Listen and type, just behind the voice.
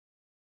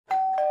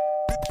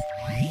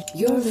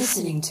You're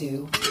listening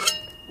to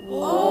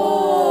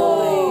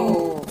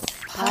Whoa!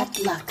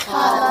 Potluck.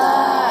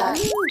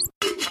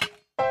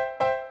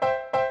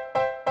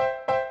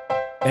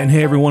 And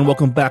hey everyone,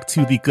 welcome back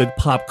to the Good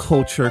Pop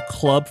Culture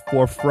Club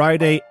for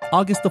Friday,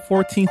 August the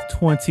 14th,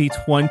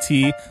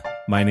 2020.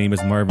 My name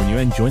is Marvin Yu,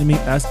 and joining me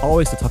as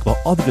always to talk about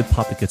all the good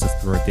pop that gets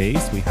us through our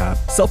days, we have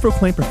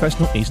self-proclaimed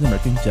professional Asian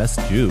American Jess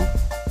Ju.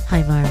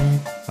 Hi Marvin.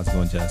 How's it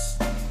going, Jess?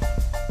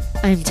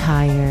 I'm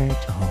tired.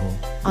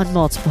 On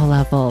multiple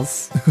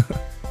levels.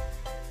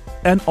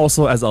 And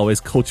also, as always,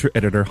 culture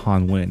editor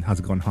Han Win. How's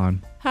it going,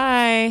 Han?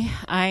 Hi,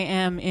 I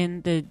am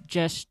in the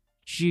Just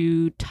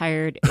Jew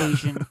Tired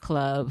Asian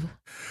Club.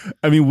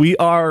 I mean, we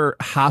are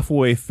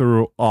halfway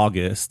through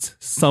August.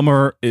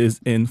 Summer is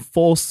in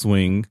full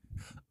swing.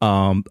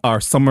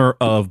 Our summer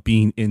of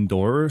being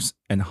indoors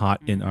and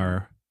hot in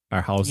our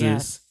houses.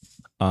 Yes.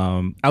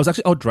 I was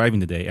actually out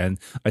driving today and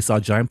I saw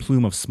a giant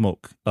plume of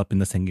smoke up in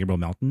the San Gabriel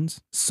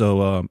Mountains.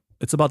 So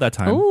it's about that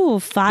time. Ooh,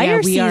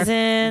 fire Yeah,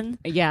 season.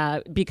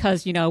 Yeah,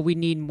 because, we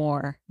need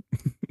more.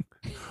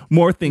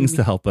 More things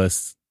to help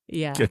us.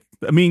 Yeah.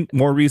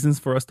 More reasons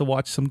for us to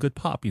watch some good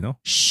pop,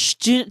 Shh,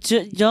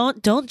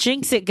 don't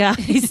jinx it,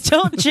 guys.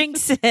 Don't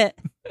jinx it.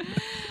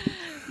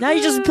 Now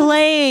you're just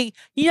playing.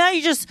 Now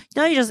you're just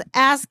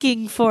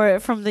asking for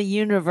it from the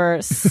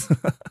universe.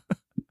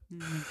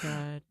 Oh my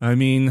God. I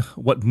mean,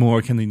 what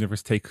more can the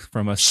universe take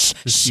from us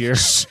this year?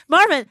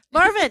 Marvin.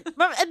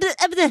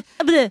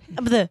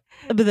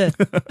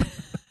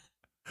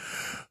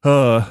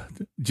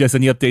 Jess,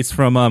 any updates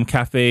from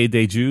Cafe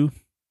de Ju?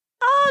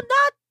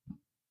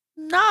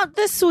 Not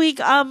this week.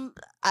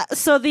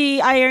 So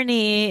the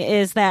irony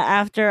is that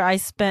after I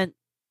spent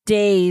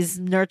days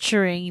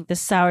nurturing the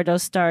sourdough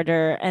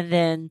starter and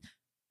then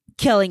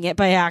killing it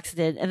by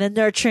accident and then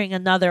nurturing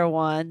another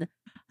one,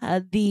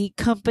 the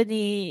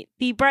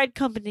bread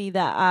company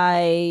that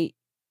I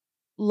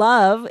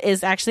love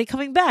is actually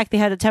coming back. They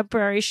had a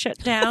temporary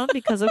shutdown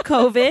because of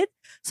COVID.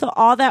 So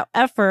all that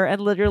effort, and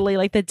literally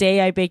like the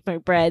day I baked my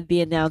bread, the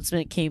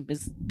announcement came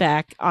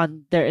back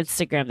on their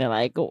Instagram. They're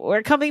like,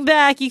 "We're coming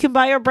back. You can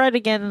buy your bread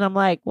again." And I'm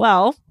like,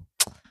 well,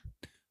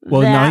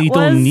 now you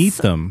don't need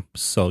them,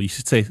 so you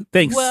should say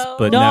thanks.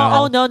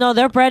 No.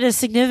 Their bread is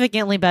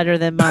significantly better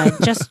than mine.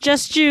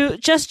 Just Ju's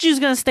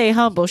gonna stay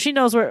humble. She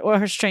knows where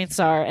her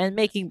strengths are, and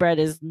making bread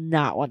is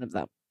not one of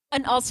them.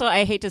 And also,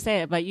 I hate to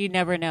say it, but you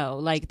never know.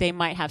 Like, they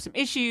might have some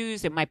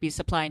issues. It might be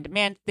supply and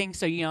demand things.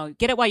 So,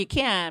 get it while you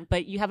can,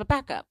 but you have a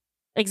backup.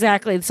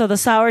 Exactly. So the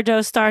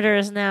sourdough starter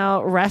is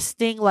now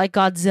resting like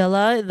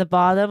Godzilla in the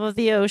bottom of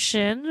the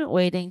ocean,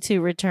 waiting to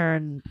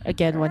return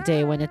again one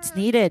day when it's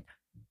needed.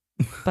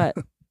 But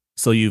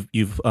so you've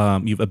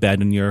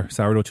abandoned your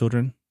sourdough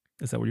children?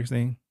 Is that what you're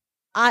saying?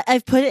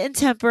 I've put it in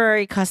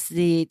temporary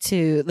custody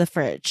to the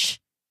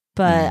fridge,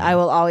 but I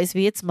will always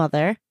be its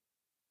mother.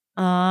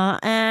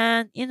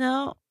 And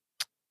no,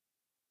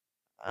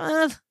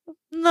 the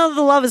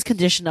love is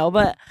conditional,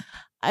 but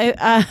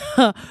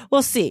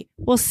we'll see.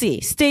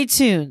 Stay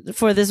tuned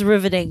for this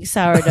riveting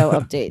sourdough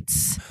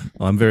updates.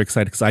 Well, I'm very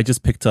excited because I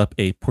just picked up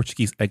a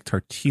Portuguese egg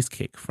tart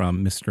cheesecake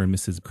from Mr. and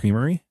Mrs.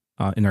 Creamery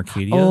in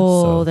Arcadia.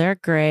 Oh, they're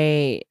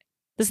great.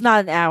 This is not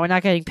an ad. We're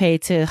not getting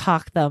paid to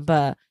hawk them,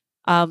 but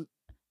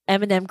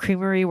M&M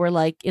Creamery were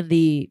like in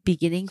the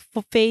beginning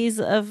phase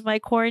of my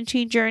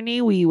quarantine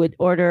journey. Me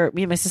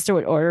and my sister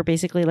would order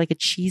basically like a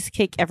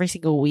cheesecake every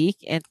single week.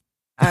 And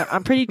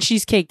I'm pretty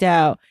cheesecaked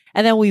out.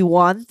 And then we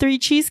won 3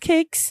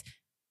 cheesecakes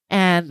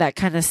and that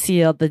kind of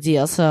sealed the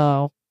deal.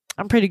 So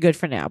I'm pretty good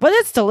for now, but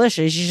it's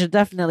delicious. You should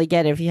definitely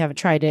get it if you haven't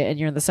tried it and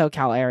you're in the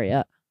SoCal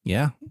area.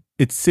 Yeah.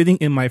 It's sitting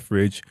in my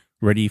fridge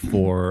ready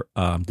for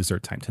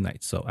dessert time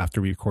tonight. So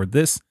after we record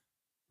this,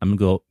 I'm going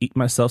to go eat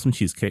myself some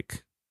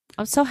cheesecake.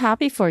 I'm so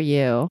happy for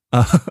you.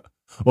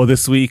 Well,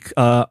 this week,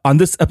 on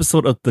this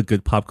episode of the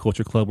Good Pop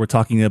Culture Club, we're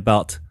talking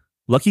about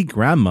Lucky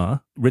Grandma,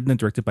 written and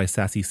directed by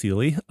Sassy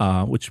Sealy,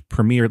 which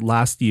premiered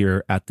last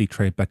year at the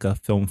Tribeca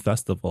Film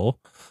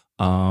Festival,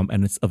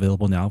 and it's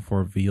available now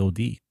for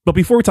VOD. But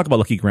before we talk about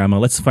Lucky Grandma,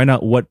 let's find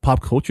out what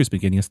pop culture is been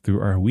getting us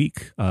through our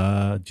week.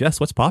 Jess,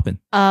 what's popping?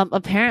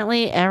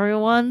 Apparently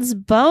everyone's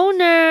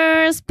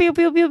boners, pew,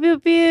 pew, pew, pew,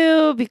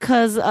 pew,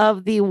 because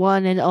of the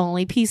one and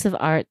only piece of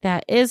art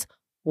that is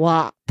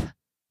WAP.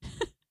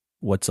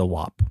 What's a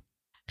WAP?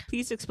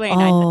 Please explain.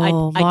 Oh, I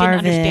didn't Marvin.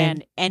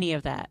 understand any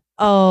of that.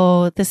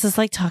 Oh, this is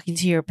like talking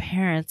to your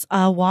parents.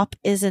 WAP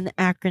is an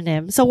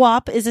acronym. So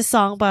WAP is a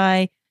song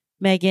by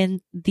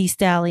Megan Thee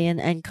Stallion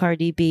and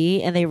Cardi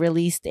B, and they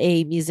released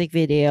a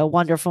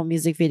wonderful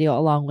music video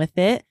along with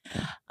it.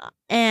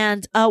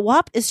 And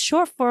WAP is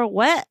short for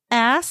wet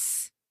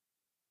ass.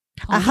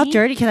 How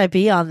dirty can I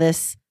be on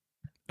this?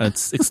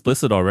 It's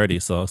explicit already,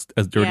 so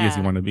as dirty as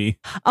you want to be.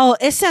 Oh,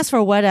 it stands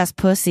for wet ass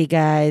pussy,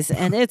 guys.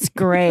 And it's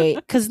great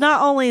because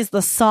not only is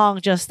the song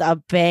just a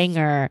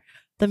banger,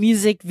 the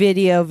music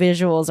video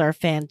visuals are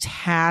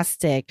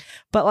fantastic,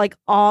 but like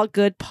all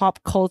good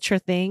pop culture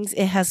things,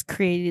 it has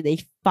created a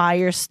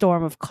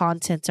firestorm of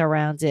content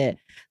around it.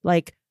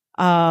 Like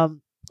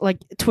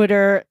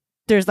Twitter,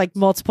 there's like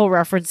multiple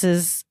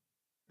references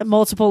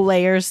multiple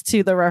layers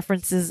to the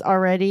references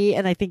already,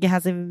 and I think it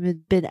hasn't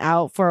even been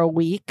out for a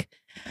week.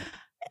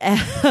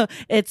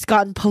 It's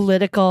gotten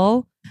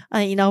political.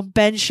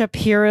 Ben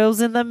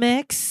Shapiro's in the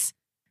mix.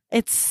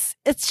 It's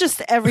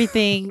just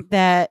everything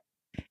that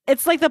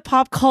it's like the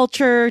pop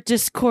culture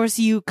discourse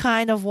you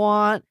kind of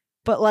want,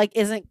 but like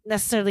isn't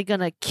necessarily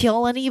gonna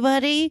kill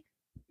anybody.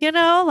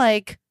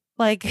 Like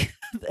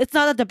it's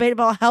not a debate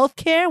about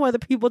healthcare, whether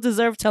people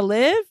deserve to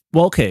live.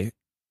 Well, okay.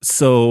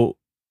 So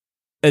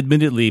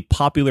admittedly,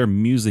 popular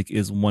music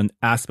is one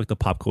aspect of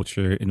pop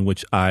culture in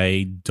which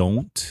I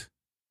don't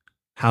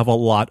have a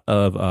lot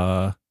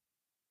of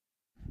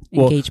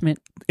Engagement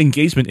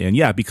in.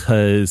 Yeah,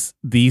 because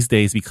these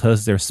days,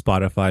 because there's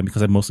Spotify, and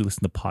because I mostly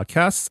listen to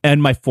podcasts,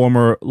 and my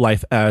former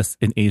life as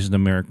an Asian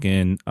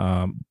American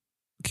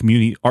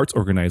community arts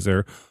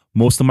organizer,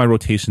 most of my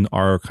rotation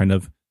are kind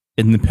of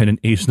independent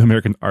Asian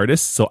American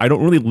artists. So I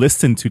don't really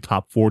listen to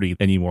top 40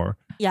 anymore.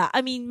 Yeah,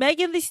 I mean,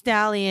 Megan Thee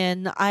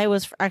Stallion, I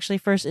was actually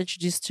first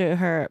introduced to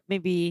her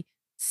maybe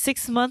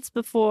 6 months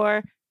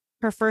before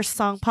her first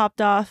song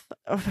popped off.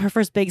 Her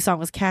first big song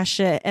was Cash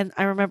It. And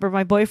I remember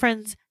my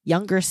boyfriend's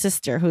younger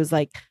sister, who's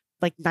like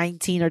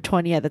 19 or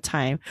 20 at the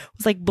time,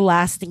 was like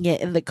blasting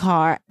it in the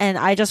car. And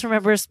I just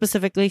remember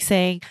specifically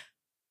saying,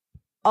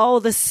 "Oh,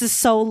 this is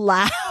so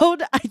loud.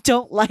 I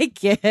don't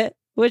like it,"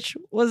 which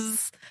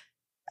was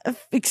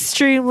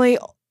extremely,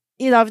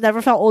 I've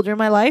never felt older in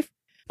my life.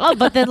 Oh,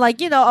 but then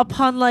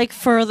upon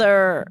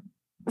further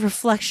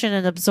reflection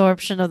and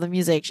absorption of the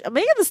music,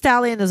 Megan Thee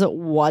Stallion is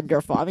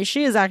wonderful. I mean,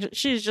 she's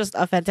just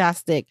a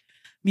fantastic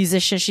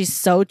musician. She's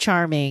so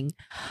charming.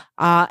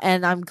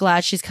 And I'm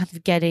glad she's kind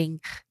of getting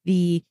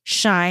the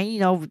shine,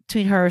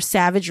 between her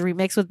Savage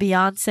remix with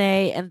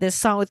Beyonce and this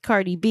song with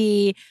Cardi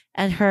B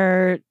and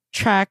her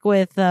track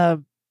with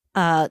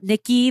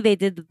Nicki. They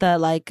did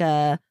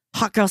the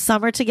Hot Girl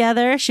Summer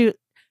together.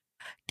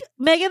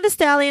 Megan Thee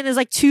Stallion is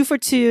 2 for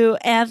 2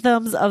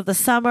 anthems of the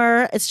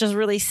summer. It's just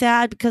really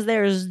sad because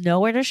there is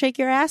nowhere to shake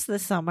your ass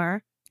this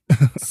summer.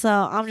 So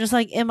I'm just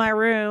in my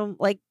room,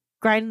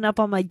 grinding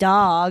up on my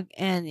dog,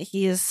 and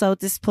he is so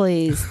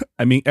displeased.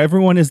 I mean,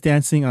 everyone is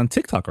dancing on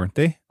TikTok, aren't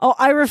they? Oh,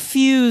 I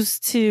refuse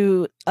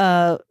to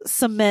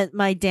cement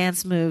my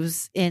dance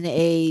moves in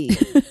a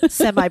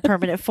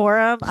semi-permanent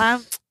forum.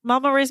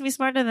 Mama raised me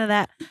smarter than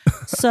that.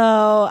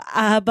 So,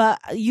 but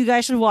you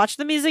guys should watch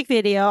the music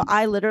video.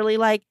 I literally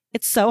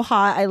it's so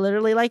hot. I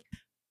literally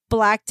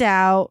blacked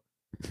out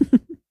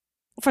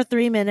for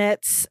 3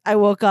 minutes. I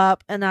woke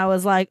up and I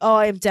was like, oh,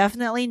 I'm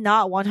definitely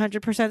not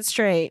 100%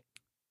 straight.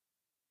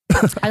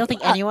 I don't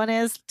think anyone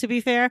is, to be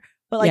fair,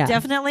 but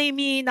definitely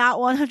me not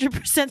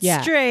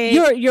 100%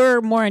 straight. You're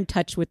more in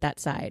touch with that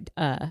side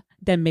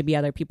than maybe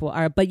other people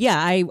are. But yeah,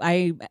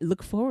 I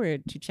look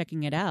forward to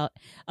checking it out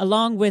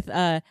along with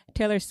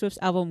Taylor Swift's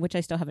album, which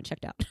I still haven't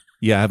checked out.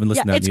 Yeah, I haven't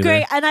listened to that it's either.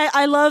 great. And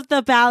I love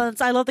the balance.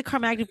 I love the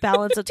chromatic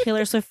balance of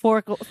Taylor Swift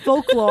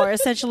folklore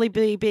essentially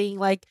being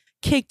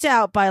kicked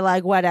out by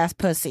wet ass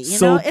pussy. It's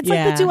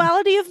the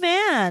duality of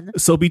man.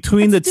 So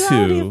between the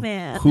two,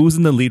 who's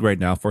in the lead right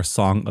now for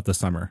Song of the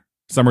Summer?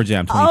 Summer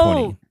Jam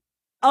 2020.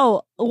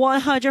 Oh,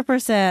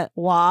 100%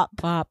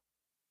 WAP.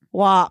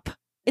 WAP.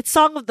 It's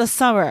Song of the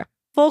Summer.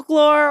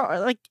 Folklore,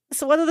 or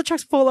so one of the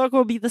tracks Folklore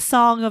will be the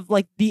song of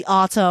the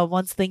autumn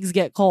once things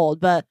get cold.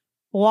 But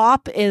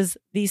WAP is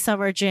the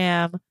summer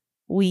jam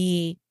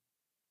we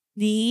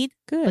need,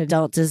 but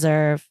don't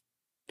deserve.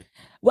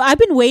 Well, I've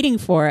been waiting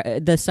for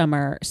the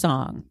summer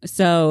song,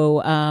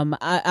 so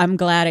I'm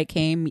glad it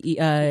came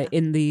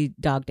in the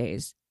dog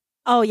days.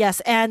 Oh yes,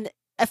 and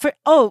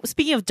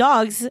speaking of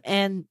dogs,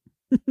 and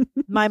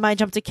my mind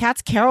jumped to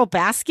cats. Carol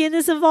Baskin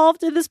is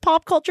involved in this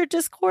pop culture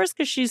discourse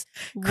because she's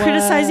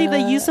criticizing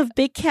the use of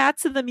big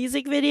cats in the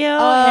music video.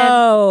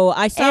 Oh,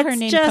 I saw her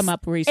name come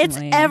up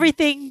recently. It's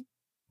everything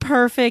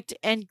perfect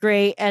and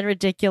great and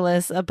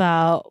ridiculous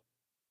about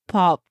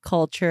pop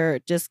culture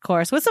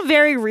discourse with some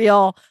very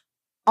real,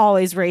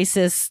 always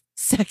racist,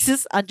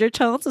 sexist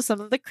undertones of some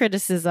of the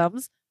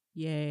criticisms.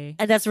 Yay.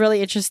 And that's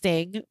really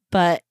interesting.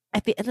 But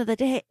at the end of the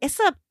day, it's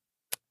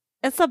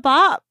a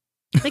bop.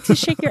 Makes you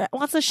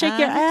wants to shake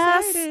your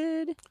ass.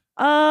 Excited.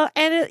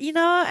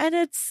 And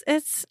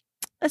it's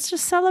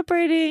just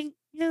celebrating,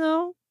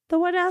 the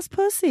wet ass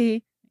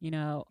pussy.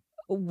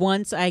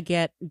 Once I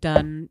get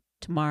done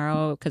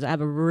tomorrow, because I have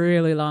a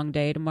really long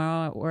day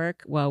tomorrow at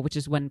work, which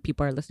is when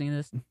people are listening to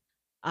this,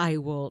 I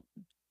will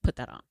put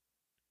that on.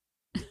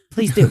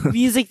 Please do.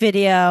 Music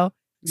video.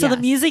 So the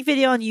music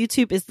video on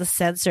YouTube is the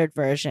censored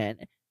version.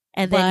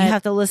 And then you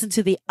have to listen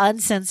to the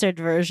uncensored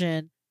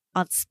version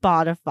on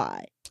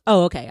Spotify.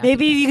 Oh, okay.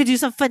 Maybe you could do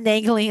some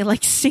finagling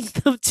and sync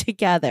them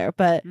together.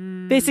 But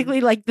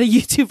basically, the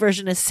YouTube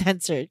version is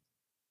censored.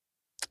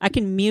 I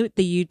can mute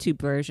the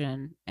YouTube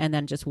version and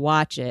then just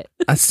watch it.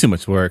 That's too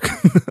much work.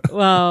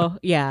 Well,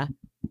 yeah.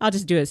 I'll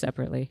just do it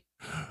separately.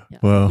 Yeah.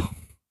 Well,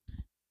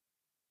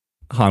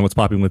 Han, what's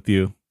popping with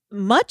you?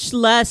 Much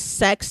less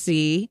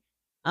sexy,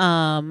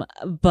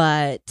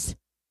 but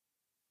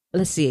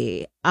let's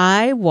see.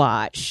 I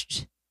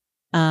watched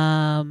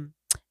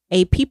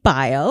AP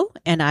Bio,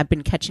 and I've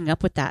been catching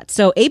up with that.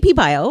 So AP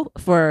Bio,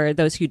 for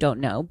those who don't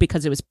know,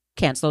 because it was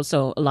canceled,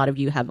 so a lot of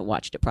you haven't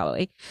watched it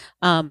probably,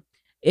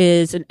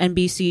 is an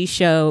NBC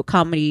show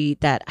comedy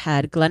that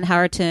had Glenn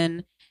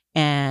Howerton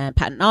and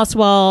Patton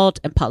Oswalt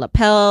and Paula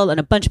Pell and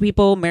a bunch of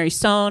people, Mary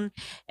Sohn,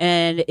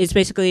 and it's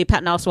basically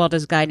Patton Oswalt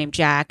is a guy named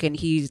Jack, and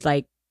he's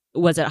like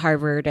was at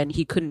Harvard and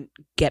he couldn't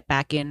get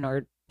back in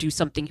or do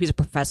something. He was a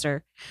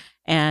professor,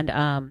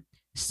 and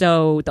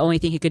so the only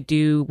thing he could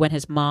do when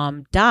his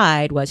mom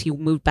died was he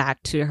moved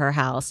back to her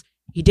house.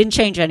 He didn't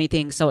change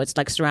anything, so it's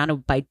like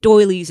surrounded by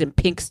doilies and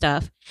pink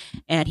stuff,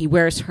 and he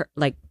wears her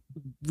like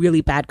really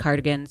bad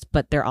cardigans,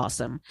 but they're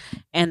awesome.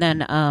 And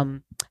then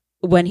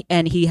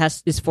he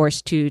is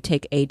forced to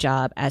take a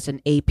job as an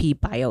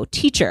AP Bio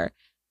teacher.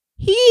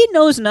 He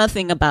knows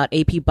nothing about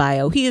AP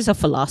Bio. He is a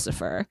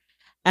philosopher,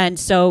 and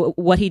so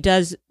what he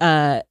does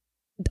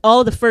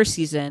all the first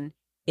season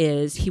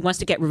is he wants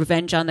to get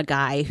revenge on the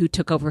guy who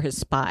took over his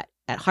spot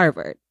at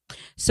Harvard.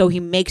 So he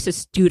makes his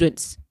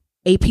students,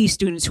 AP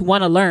students who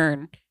want to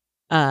learn,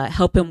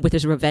 help him with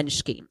his revenge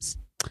schemes.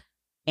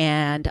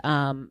 And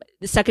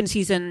the second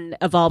season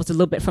evolves a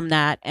little bit from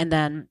that. And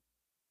then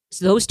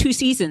so those 2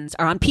 seasons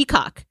are on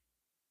Peacock.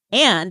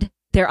 And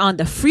they're on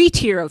the free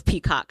tier of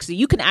Peacock. So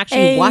you can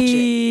actually watch it.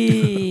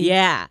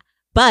 Yeah.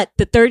 But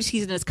the 3rd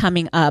season is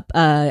coming up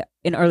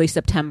in early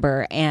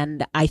September,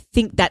 and I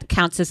think that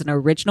counts as an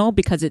original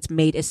because it's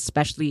made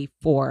especially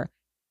for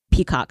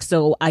Peacock.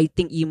 So I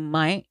think you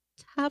might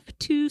have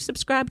to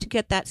subscribe to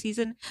get that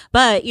season.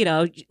 But, you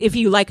know, if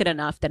you like it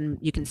enough, then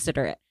you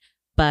consider it.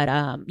 But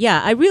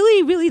yeah, I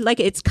really, really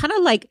like it. It's kind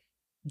of like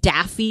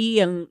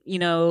daffy and, you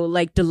know,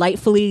 like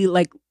delightfully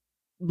like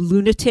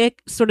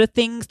lunatic sort of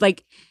things.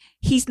 Like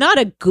he's not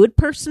a good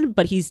person,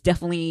 but he's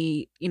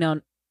definitely, you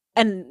know,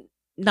 and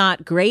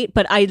not great,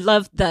 but I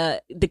love the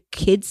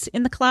kids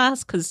in the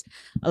class because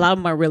a lot of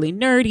them are really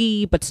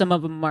nerdy, but some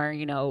of them are,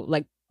 you know,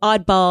 like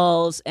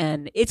oddballs,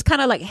 and it's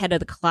kind of like head of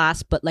the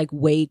class, but like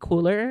way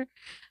cooler.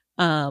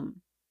 So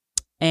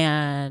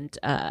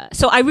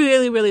I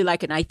really, really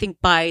like it. And I think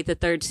by the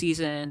 3rd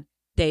season,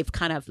 they've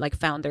kind of like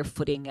found their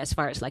footing as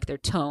far as like their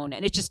tone,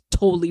 and it's just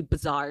totally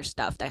bizarre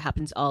stuff that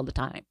happens all the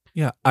time.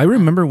 Yeah, I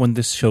remember when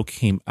this show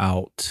came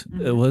out.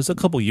 It was a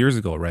couple years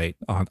ago, right?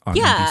 On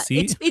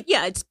NBC.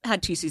 It's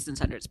had 2 seasons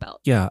under its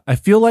belt. Yeah, I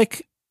feel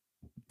like,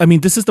 I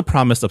mean, this is the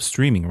promise of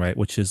streaming, right?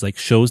 Which is like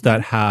shows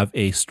that have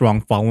a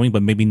strong following,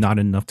 but maybe not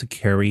enough to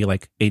carry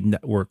like a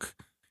network,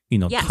 you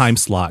know, time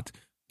slot,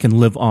 can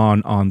live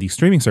on these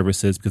streaming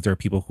services because there are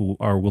people who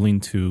are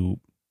willing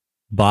to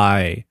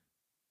buy,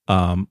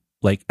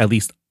 like at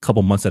least a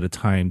couple months at a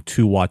time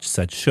to watch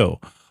said show.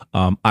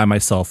 I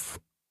myself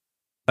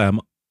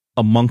am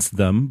amongst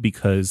them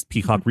because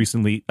Peacock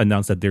recently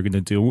announced that they're going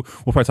to do, we'll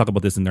probably talk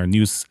about this in our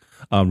news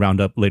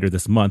roundup later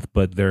this month,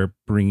 but they're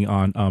bringing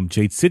on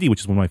Jade City,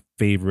 which is one of my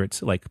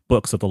favorite like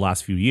books of the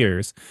last few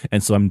years.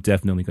 And so I'm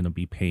definitely going to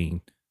be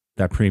paying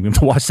that premium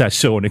to watch that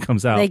show when it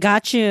comes out. They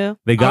got you.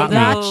 They got me.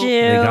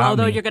 They got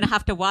Although me. you're going to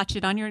have to watch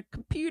it on your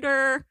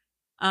computer,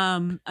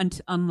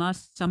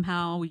 unless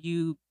somehow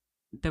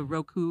the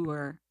Roku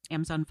or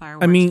Amazon Fire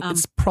works. I mean,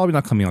 it's probably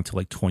not coming out until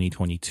like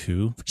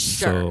 2022.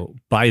 Sure. So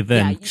by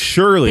then, Yeah,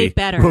 surely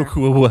better.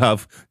 Roku will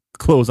have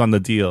closed on the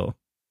deal.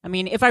 I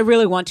mean, if I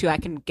really want to, I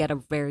can get a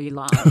very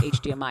long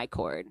HDMI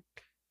cord,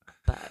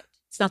 but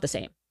it's not the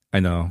same. I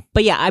know.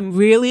 But yeah, I'm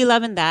really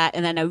loving that.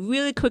 And then a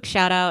really quick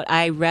shout out.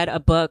 I read a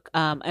book,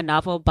 a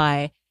novel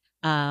by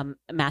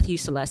Matthew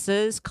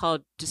Salesses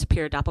called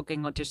Disappear,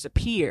 Doppelganger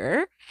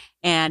Disappear.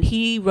 And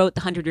he wrote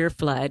The 100-Year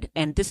Flood.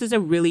 And this is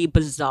a really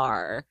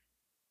bizarre,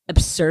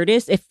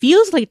 absurdist. It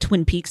feels like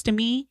Twin Peaks to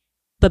me.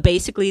 But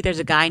basically, there's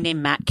a guy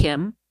named Matt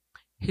Kim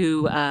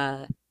who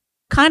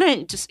kind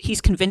of just, he's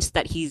convinced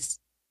that he's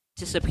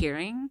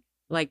disappearing.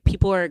 Like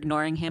people are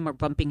ignoring him or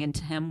bumping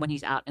into him when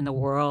he's out in the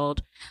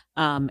world.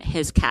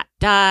 His cat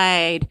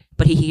died,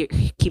 but he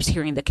keeps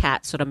hearing the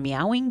cat sort of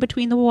meowing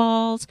between the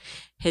walls.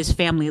 His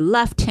family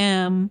left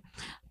him.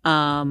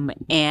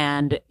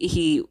 And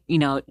he, you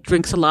know,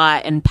 drinks a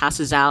lot and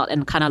passes out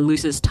and kind of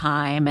loses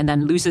time and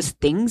then loses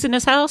things in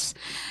his house.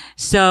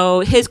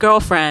 So his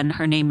girlfriend,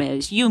 her name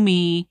is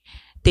Yumi,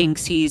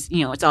 thinks he's,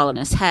 you know, it's all in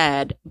his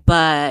head.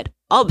 But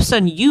all of a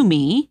sudden,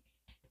 Yumi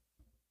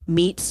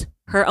meets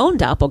her own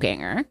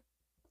doppelganger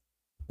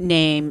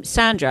named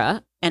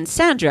Sandra, and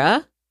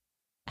Sandra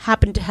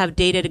happened to have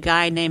dated a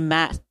guy named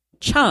Matt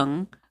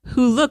Chung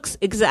who looks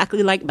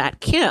exactly like Matt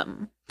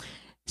Kim.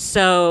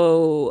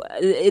 So,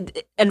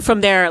 and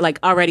from there, like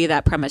already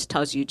that premise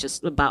tells you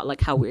just about like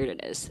how weird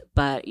it is.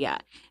 But yeah,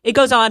 it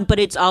goes on, but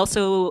it's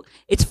also,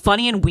 it's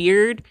funny and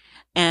weird.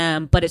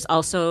 But it's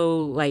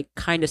also like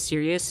kind of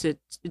serious.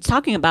 It's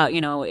talking about,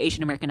 you know,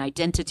 Asian American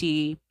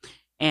identity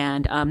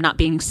and not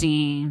being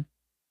seen.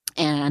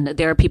 And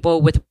there are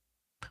people with,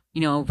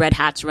 you know, red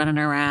hats running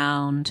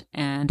around,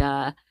 and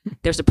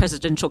there's a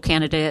presidential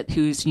candidate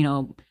who's, you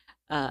know,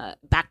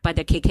 backed by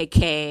the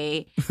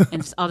KKK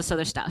and all this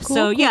other stuff. Cool,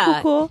 so cool,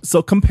 yeah, cool.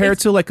 So compared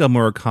to like a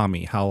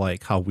Murakami,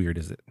 how weird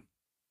is it?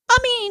 I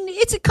mean,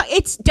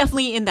 it's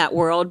definitely in that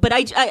world, but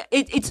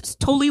it's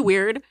totally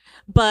weird.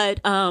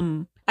 But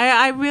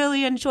I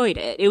really enjoyed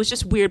it. It was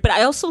just weird, but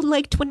I also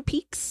like Twin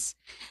Peaks,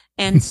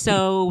 and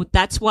so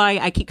that's why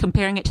I keep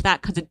comparing it to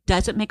that, because it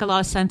doesn't make a lot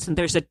of sense, and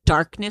there's a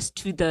darkness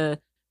to the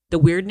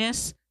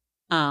weirdness.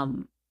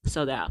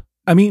 So yeah.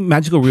 I mean,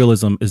 magical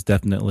realism is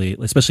definitely,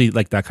 especially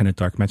like that kind of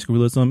dark magical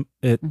realism.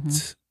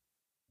 It's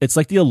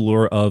like the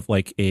allure of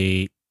like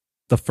the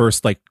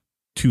first like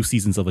 2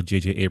 seasons of a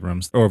J.J.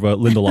 Abrams or of a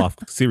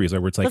Lindelof series,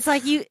 where it's like, it's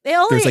like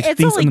there's, like, it's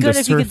things only under good the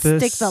if you can stick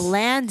surface. the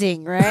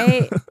landing,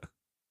 right?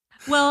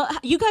 Well,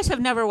 you guys have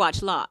never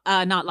watched not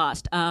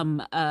Lost,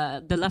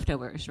 The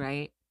Leftovers,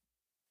 right?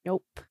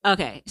 Nope.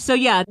 Okay, so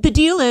yeah, the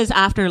deal is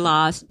after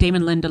Lost,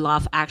 Damon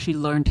Lindelof actually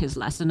learned his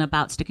lesson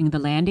about sticking the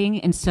landing,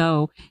 and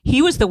so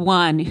he was the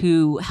one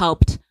who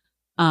helped,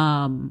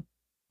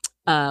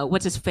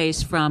 what's his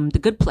face from The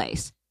Good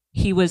Place.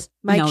 He was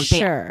Mike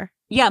Schur.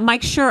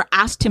 Mike Schur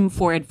asked him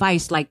for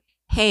advice, like,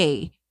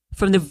 hey,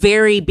 from the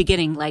very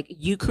beginning, like,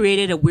 you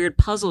created a weird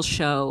puzzle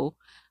show.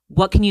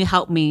 What can you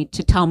help me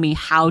to tell me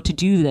how to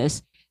do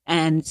this?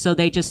 And so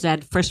they just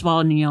said, first of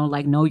all,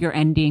 like, know your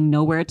ending,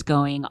 know where it's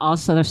going, all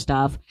this other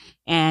stuff.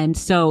 And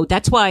so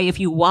that's why if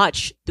you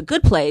watch The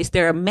Good Place,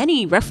 there are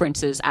many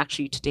references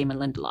actually to Damon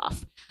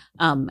Lindelof,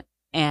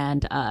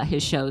 and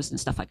his shows and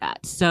stuff like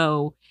that.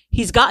 So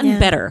he's gotten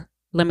better,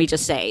 let me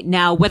just say.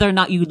 Now, whether or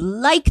not you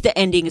like the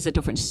ending is a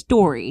different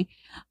story.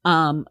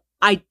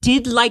 I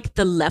did like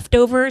The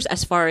Leftovers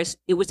as far as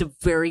it was a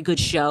very good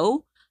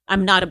show.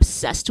 I'm not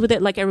obsessed with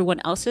it like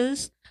everyone else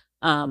is.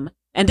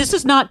 And this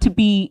is not to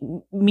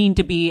mean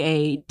to be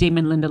a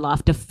Damon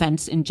Lindelof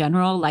defense in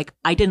general. Like,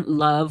 I didn't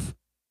love,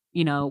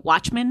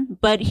 Watchmen,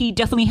 but he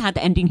definitely had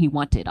the ending he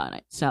wanted on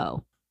it.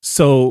 So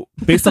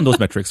based on those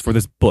metrics for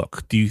this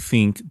book, do you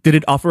think, did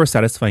it offer a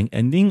satisfying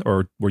ending,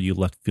 or were you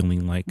left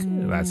feeling like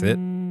that's it?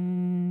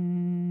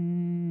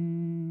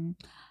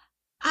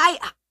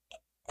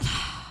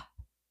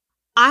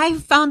 I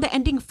found the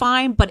ending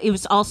fine, but it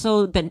was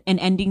also an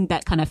ending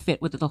that kind of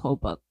fit with the whole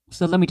book.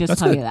 So let me just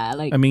tell you that.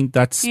 Like, I mean,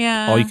 that's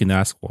all you can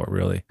ask for,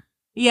 really.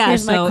 Yeah.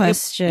 Here's so my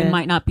question. It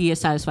might not be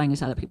as satisfying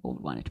as other people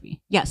would want it to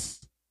be.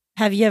 Yes.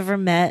 Have you ever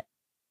met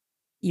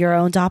your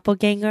own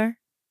doppelganger?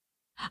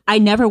 I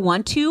never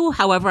want to.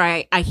 However,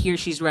 I hear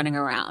she's running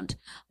around.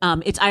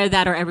 It's either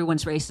that or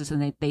everyone's racist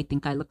and they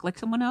think I look like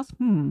someone else.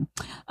 It's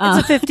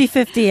a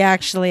 50-50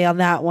 actually on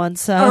that one.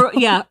 So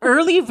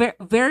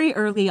very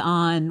early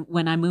on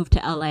when I moved to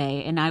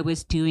LA and I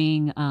was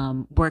doing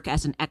work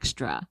as an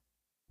extra,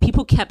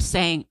 people kept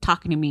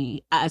talking to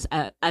me as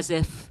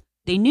if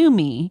they knew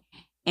me,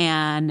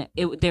 and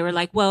they were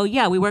like, "Well,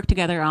 yeah, we work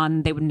together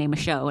on." They would name a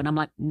show, and I'm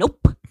like,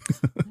 "Nope."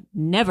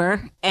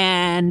 Never.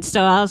 And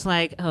so I was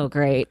like, oh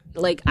great,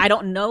 like I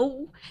don't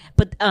know,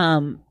 but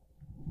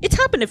it's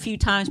happened a few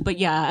times, but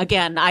yeah,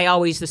 again, I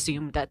always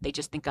assume that they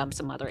just think I'm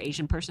some other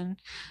Asian person.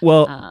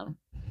 Well,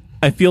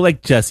 I feel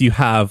like, Jess, you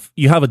have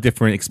a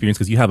different experience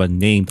because you have a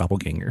named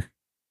doppelganger.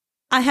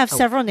 I have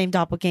several named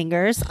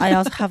doppelgangers. I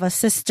also have a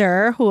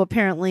sister who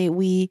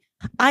apparently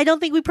I don't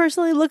think we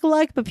personally look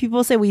alike, but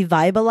people say we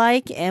vibe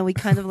alike, and we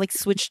kind of like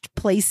switched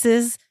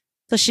places.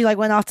 So she like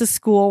went off to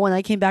school when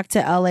I came back to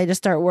LA to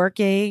start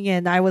working,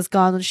 and I was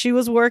gone when she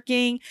was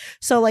working.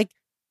 So like,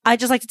 I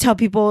just like to tell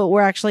people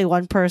we're actually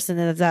one person,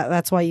 and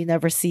that's why you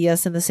never see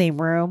us in the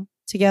same room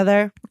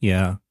together.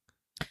 Yeah.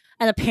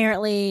 And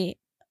apparently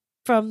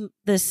from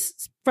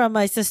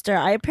my sister,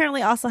 I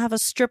apparently also have a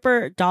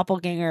stripper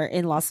doppelganger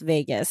in Las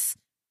Vegas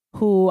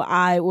who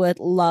I would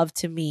love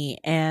to meet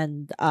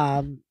and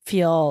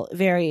feel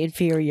very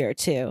inferior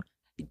to.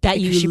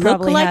 That you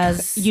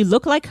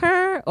look like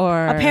her,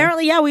 or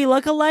apparently, yeah, we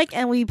look alike,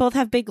 and we both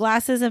have big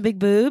glasses and big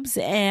boobs,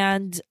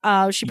 and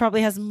she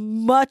probably has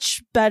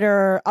much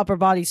better upper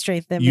body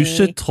strength than me. You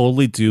should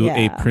totally do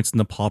a Prince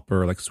and the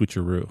Pauper like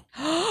switcheroo.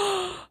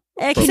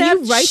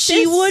 Except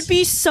she would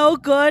be so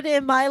good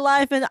in my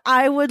life, and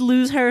I would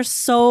lose her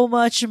so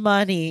much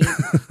money.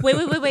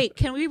 Wait!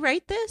 Can we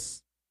write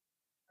this?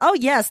 Oh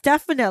yes,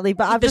 definitely.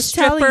 But I'm the just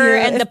telling you, stripper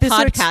and the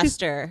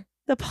podcaster,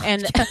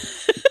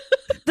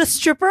 The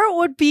stripper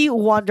would be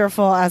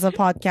wonderful as a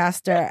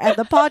podcaster, and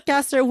the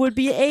podcaster would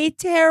be a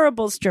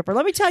terrible stripper.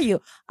 Let me tell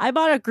you, I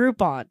bought a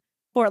Groupon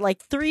for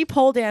like 3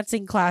 pole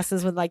dancing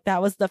classes when like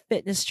that was the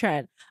fitness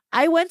trend.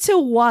 I went to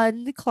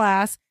one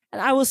class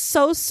and I was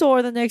so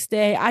sore the next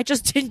day, I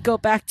just didn't go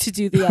back to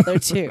do the other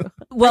 2.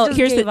 Well,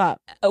 here's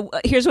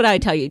what I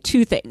tell you.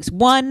 2 things.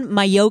 One,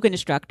 my yoga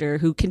instructor,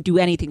 who can do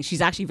anything,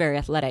 she's actually very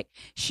athletic.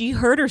 She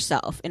hurt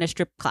herself in a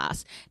strip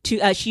class.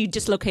 She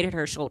dislocated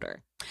her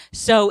shoulder.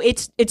 So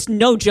it's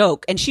no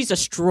joke, and she's a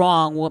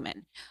strong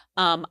woman.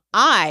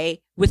 I,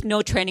 with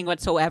no training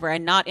whatsoever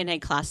and not in a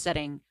class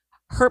setting,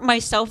 hurt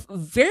myself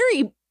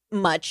very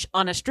much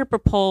on a stripper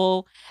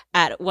pole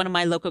at one of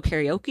my local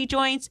karaoke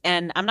joints,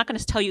 and I'm not going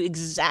to tell you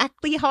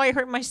exactly how I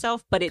hurt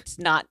myself, but it's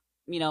not,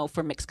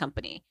 for mixed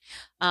company.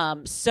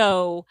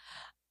 So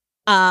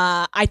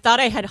I thought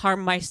I had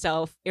harmed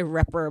myself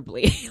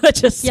irreparably.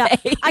 Let's just say.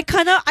 I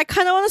kind of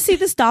want to see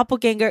this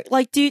doppelganger.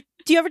 Like, do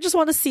you ever just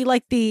want to see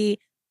like the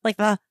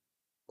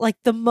like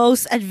the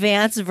most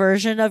advanced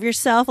version of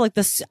yourself. Like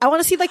I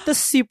want to see like the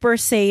Super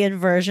Saiyan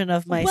version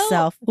of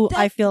myself, who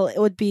I feel it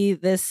would be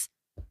this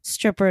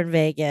stripper in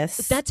Vegas.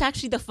 That's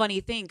actually the funny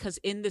thing, because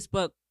in this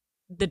book,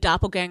 the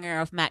doppelganger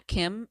of Matt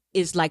Kim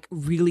is like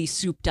really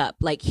souped up.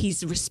 Like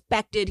he's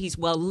respected, he's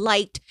well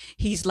liked,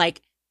 he's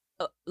like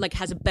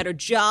has a better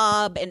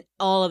job and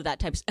all of that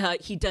types.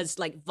 He does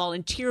like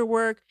volunteer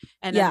work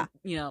and then,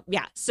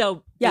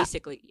 So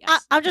basically,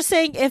 yes. I'm just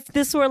saying, if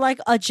this were like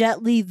a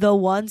Jet Li the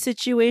one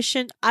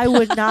situation, I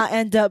would not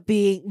end up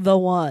being the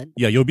one.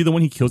 Yeah, you'll be the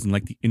one he kills in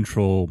like the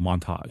intro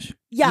montage.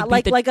 Yeah,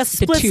 like a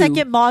split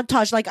second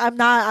montage. Like I'm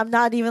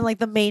not even like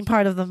the main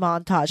part of the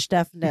montage.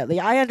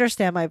 Definitely, I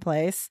understand my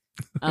place.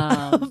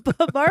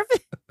 But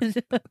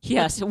Marvin,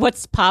 yes,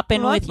 what's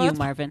popping with you,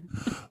 Marvin?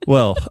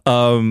 Well,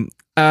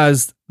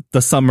 as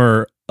the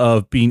summer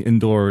of being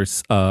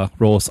indoors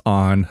rolls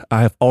on,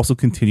 I have also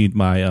continued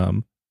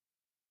my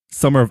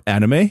summer of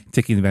anime,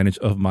 taking advantage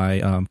of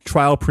my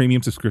trial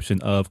premium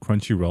subscription of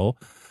Crunchyroll.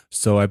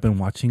 So I've been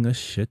watching a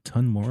shit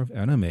ton more of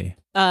anime.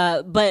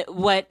 But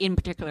what in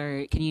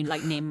particular? Can you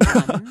like name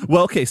one?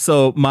 Well, okay,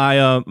 so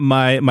my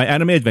my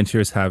anime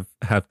adventures have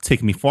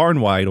taken me far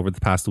and wide over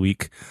the past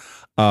week.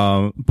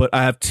 But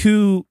I have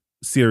two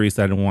series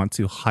that I want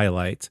to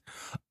highlight.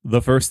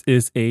 The first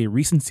is a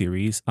recent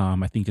series,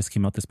 I think just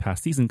came out this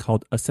past season,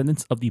 called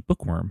Ascendance of the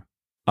Bookworm.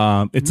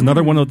 It's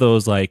another one of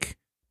those, like,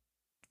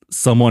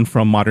 someone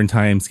from modern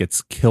times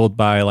gets killed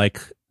by, like,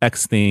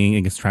 X thing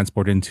and gets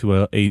transported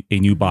into a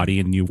new body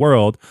in a new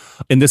world.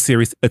 In this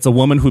series, it's a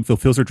woman who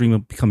fulfills her dream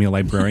of becoming a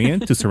librarian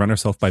to surround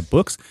herself by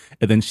books,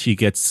 and then she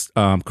gets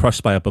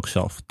crushed by a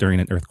bookshelf during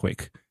an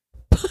earthquake.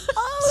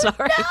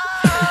 Sorry.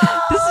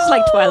 This is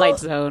like Twilight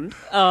Zone.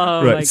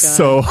 Oh, right. My God.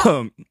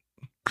 So,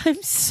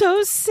 I'm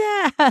so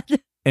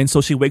sad. And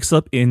so she wakes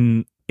up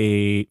in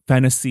a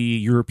fantasy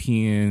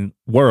European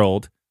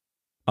world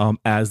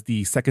as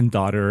the second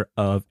daughter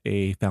of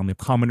a family of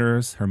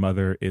commoners. Her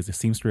mother is a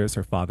seamstress.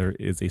 Her father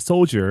is a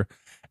soldier.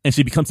 And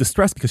she becomes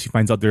distressed because she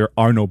finds out there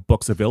are no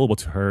books available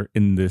to her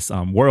in this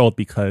world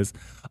because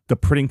the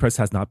printing press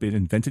has not been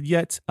invented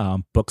yet.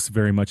 Books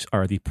very much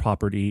are the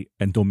property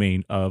and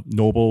domain of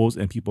nobles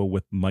and people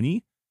with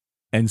money.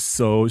 And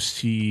so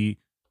she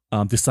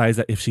decides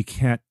that if she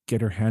can't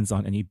get her hands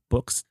on any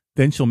books,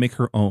 then she'll make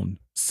her own.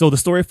 So the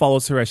story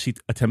follows her as she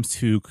attempts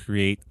to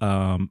create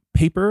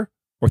paper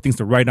or things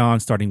to write on,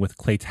 starting with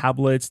clay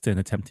tablets, then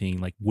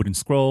attempting like wooden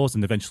scrolls,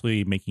 and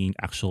eventually making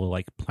actual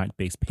like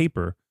plant-based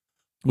paper,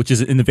 which is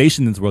an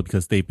innovation in this world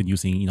because they've been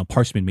using,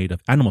 parchment made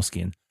of animal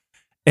skin.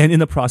 And in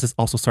the process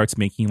also starts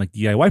making like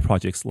DIY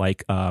projects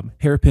like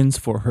hairpins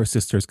for her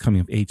sister's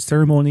coming of age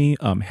ceremony,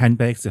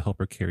 handbags to help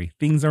her carry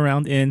things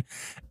around in.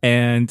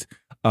 And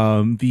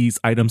these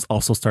items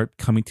also start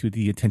coming to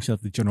the attention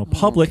of the general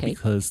public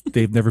because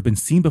they've never been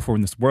seen before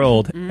in this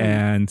world.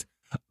 And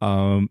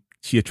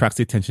she attracts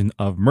the attention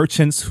of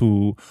merchants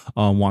who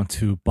want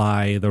to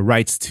buy the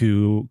rights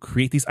to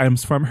create these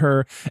items from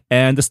her.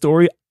 And the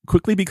story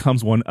quickly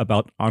becomes one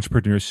about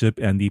entrepreneurship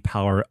and the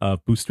power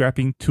of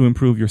bootstrapping to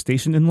improve your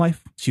station in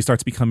life. She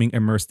starts becoming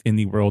immersed in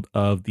the world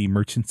of the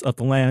merchants of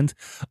the land.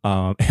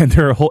 And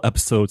there are whole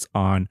episodes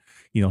on,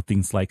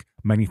 things like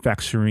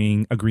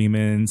manufacturing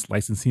agreements,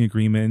 licensing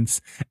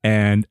agreements.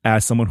 And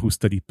as someone who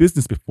studied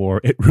business before,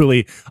 it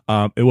really,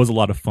 it was a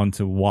lot of fun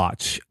to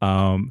watch.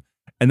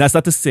 And that's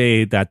not to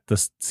say that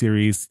the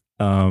series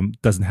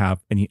doesn't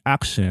have any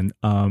action.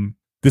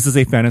 This is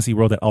a fantasy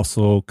world that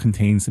also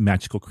contains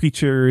magical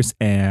creatures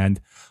and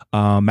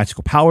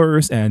magical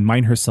powers, and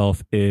Mine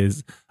herself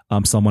is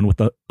someone with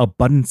an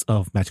abundance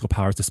of magical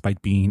powers despite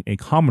being a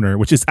commoner,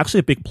 which is actually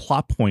a big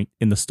plot point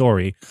in the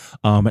story,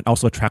 and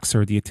also attracts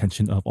her the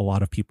attention of a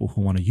lot of people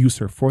who want to use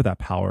her for that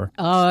power.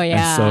 Oh,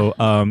 yeah. And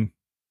so,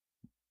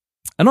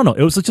 I don't know.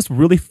 It was just a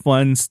really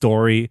fun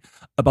story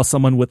about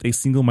someone with a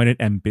single-minded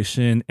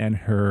ambition and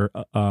her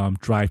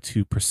drive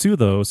to pursue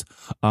those,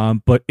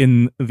 but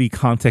in the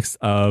context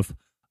of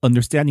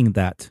understanding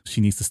that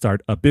she needs to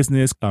start a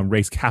business,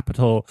 raise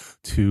capital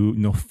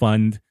to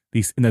fund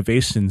these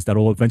innovations that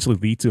will eventually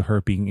lead to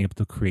her being able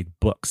to create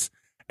books.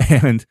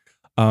 And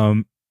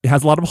it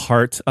has a lot of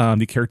heart.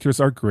 The characters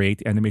are great.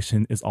 The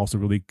animation is also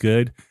really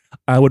good.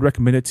 I would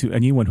recommend it to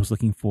anyone who's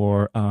looking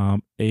for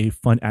a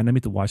fun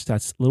anime to watch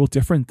that's a little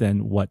different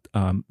than what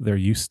they're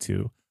used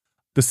to.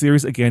 The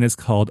series, again, is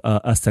called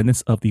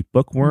Ascendance of the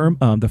Bookworm.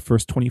 The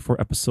first 24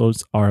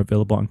 episodes are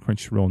available on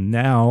Crunchyroll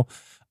now.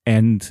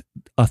 And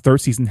a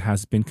third season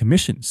has been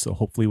commissioned. So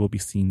hopefully we'll be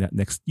seeing that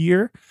next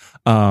year,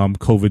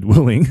 COVID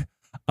willing.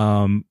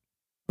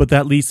 But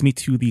that leads me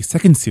to the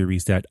second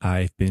series that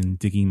I've been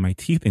digging my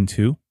teeth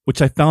into,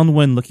 which I found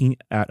when looking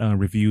at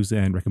reviews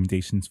and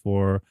recommendations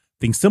for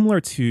things similar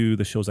to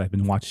the shows I've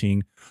been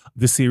watching.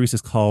 This series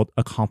is called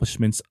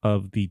Accomplishments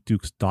of the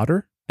Duke's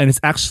Daughter. And it's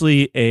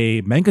actually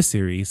a manga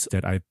series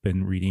that I've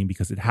been reading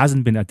because it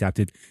hasn't been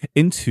adapted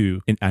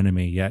into an anime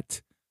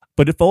yet.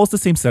 But it follows the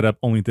same setup,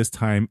 only this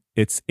time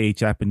it's a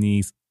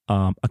Japanese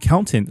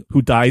accountant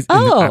who dies in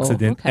an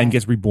accident and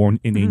gets reborn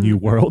in a new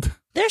world.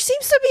 There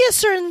seems to be a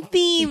certain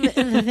theme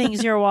in the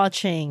things you're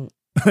watching.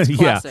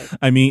 Yeah, classic.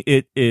 I mean,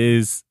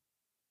 it's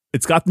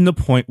gotten to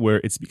the point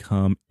where it's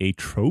become a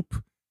trope,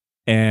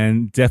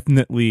 and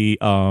definitely,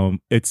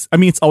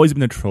 it's always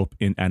been a trope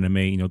in anime,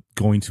 you know,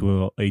 going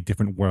to a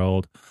different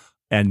world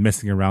and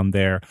messing around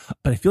there.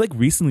 But I feel like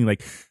recently,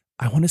 like,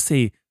 I want to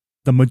say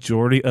the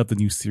majority of the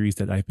new series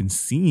that I've been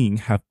seeing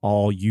have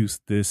all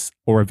used this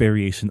or a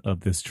variation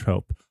of this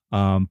trope.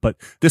 But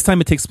this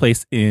time it takes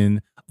place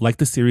in, like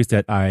the series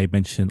that I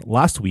mentioned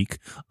last week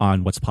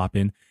on What's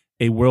Poppin',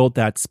 a world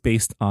that's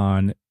based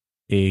on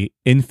a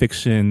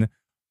in-fiction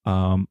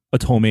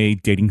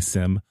otome dating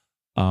sim.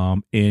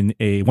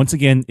 Once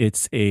again,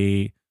 it's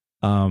a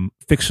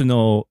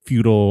fictional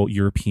feudal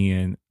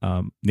European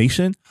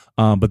nation,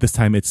 but this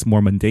time it's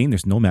more mundane.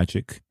 There's no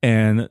magic,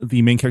 and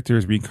the main character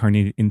is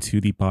reincarnated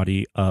into the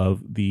body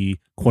of the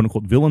quote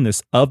unquote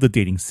villainess of the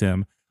dating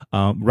sim,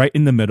 right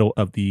in the middle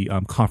of the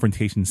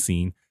confrontation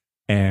scene.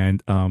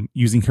 And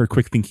using her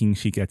quick thinking,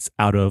 she gets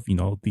out of, you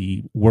know,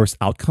 the worst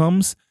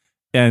outcomes.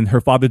 And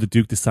her father, the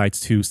Duke, decides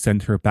to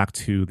send her back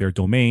to their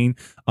domain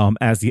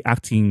as the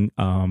acting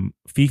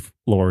fief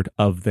lord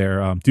of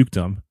their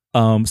dukedom.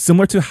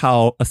 Similar to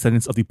how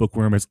Ascendance of the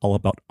Bookworm is all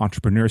about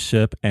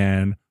entrepreneurship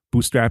and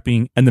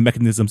bootstrapping and the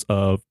mechanisms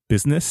of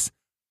business,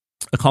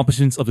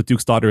 Accomplishments of the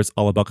Duke's Daughter is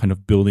all about kind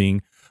of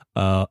building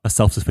a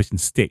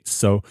self-sufficient state.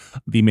 So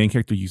the main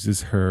character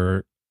uses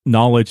her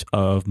knowledge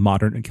of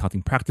modern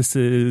accounting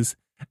practices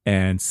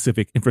and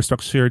civic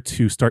infrastructure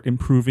to start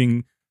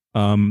improving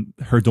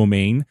her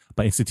domain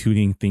by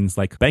instituting things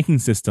like banking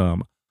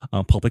system,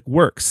 public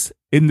works,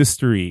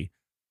 industry,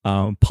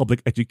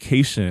 public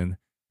education.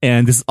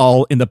 And this is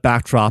all in the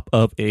backdrop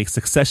of a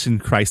succession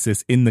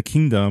crisis in the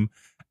kingdom.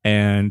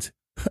 And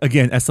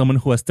again, as someone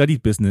who has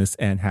studied business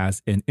and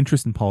has an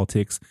interest in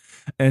politics,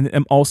 and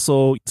am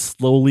also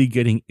slowly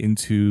getting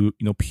into,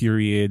 you know,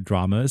 period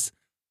dramas,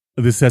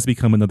 this has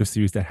become another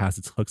series that has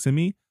its hooks in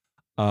me.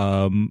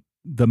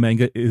 The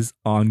manga is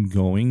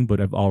ongoing,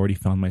 but I've already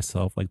found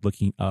myself like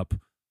looking up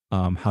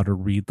how to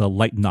read the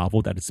light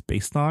novel that it's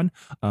based on.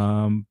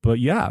 But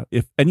yeah,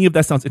 if any of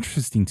that sounds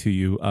interesting to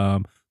you,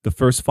 the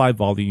first 5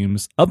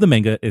 volumes of the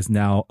manga is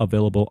now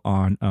available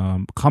on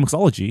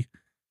Comixology,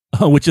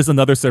 which is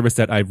another service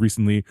that I've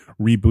recently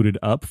rebooted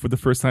up for the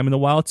first time in a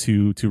while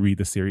to read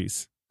the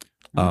series.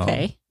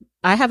 Okay.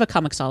 I have a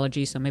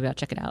Comixology, so maybe I'll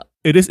check it out.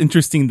 It is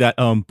interesting that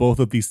both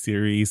of these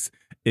series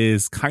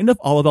is kind of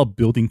all about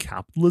building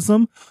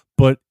capitalism,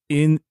 but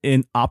in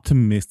an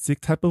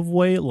optimistic type of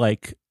way.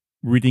 Like,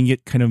 reading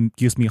it kind of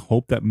gives me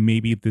hope that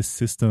maybe this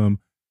system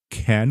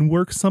can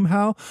work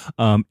somehow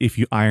if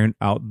you iron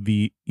out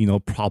the, you know,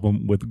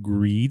 problem with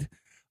greed.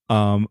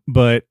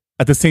 But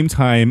at the same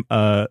time,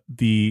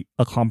 the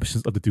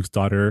Accomplishments of the Duke's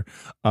Daughter,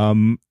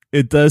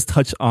 it does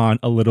touch on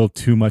a little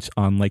too much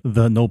on like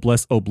the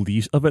noblesse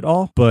oblige of it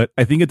all. But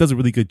I think it does a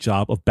really good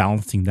job of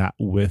balancing that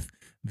with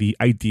the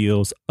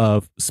ideals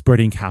of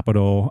spreading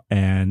capital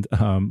and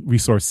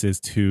resources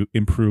to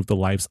improve the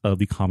lives of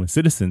the common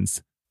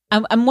citizens.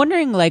 I'm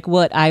wondering like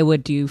what I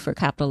would do for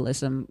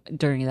capitalism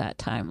during that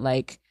time.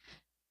 Like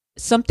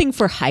something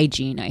for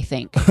hygiene, I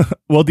think.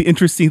 Well, the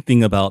interesting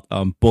thing about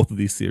both of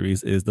these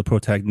series is the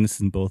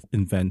protagonists in both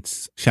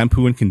invents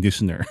shampoo and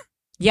conditioner.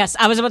 Yes,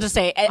 I was about to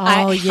say yes.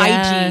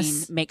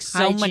 hygiene makes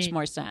so much Hygiene.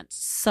 more sense.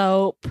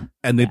 Soap.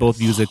 And they both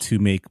use it to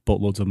make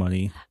boatloads of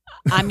money.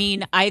 I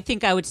mean, I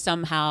think I would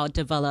somehow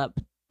develop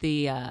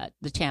the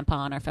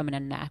tampon or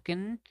feminine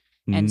napkin,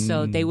 and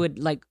so they would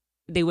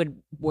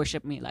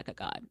worship me like a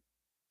god.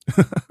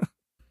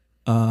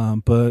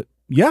 But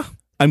yeah,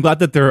 I'm glad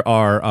that there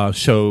are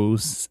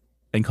shows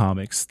and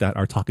comics that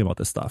are talking about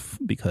this stuff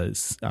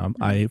because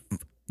I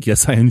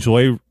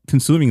enjoy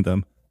consuming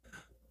them.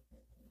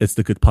 It's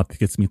the good pop that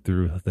gets me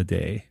through the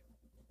day.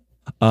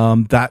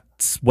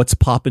 That's what's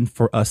popping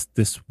for us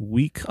this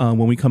week.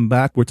 When we come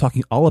back, we're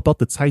talking all about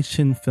the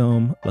Taishin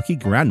film Lucky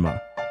Grandma.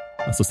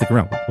 So stick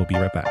around. We'll be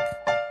right back.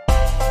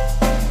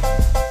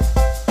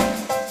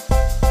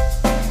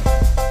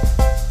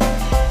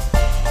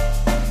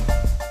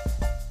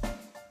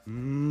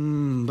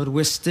 But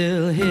we're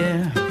still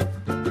here,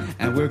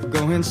 and we're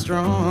going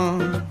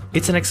strong.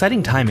 It's an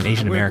exciting time in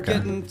Asian America.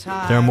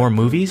 There are more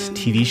movies,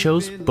 TV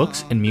shows,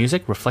 books, and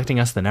music reflecting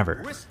us than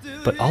ever.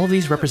 But all of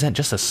these represent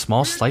just a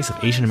small slice of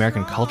Asian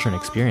American culture and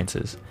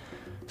experiences.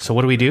 So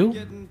what do?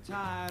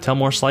 Tell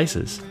more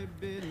slices.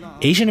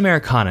 Asian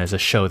Americana is a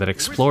show that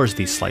explores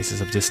these slices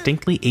of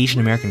distinctly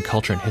Asian American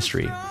culture and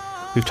history.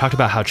 We've talked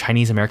about how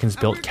Chinese Americans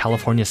built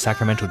California's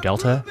Sacramento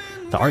Delta,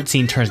 the art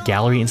scene turns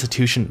gallery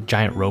institution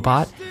Giant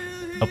Robot,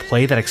 a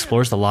play that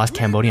explores the lost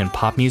Cambodian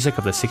pop music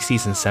of the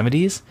 60s and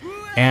 70s,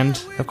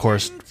 and, of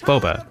course,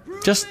 boba,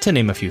 just to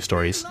name a few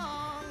stories.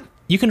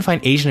 You can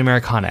find Asian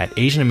Americana at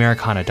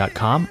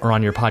asianamericana.com or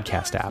on your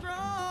podcast app.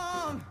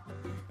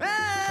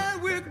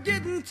 And we're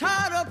getting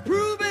tired of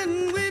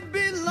proving we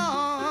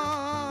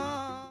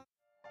belong.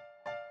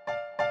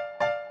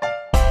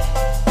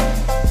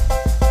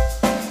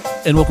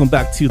 And welcome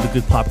back to the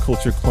Good Pop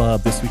Culture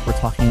Club. This week we're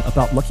talking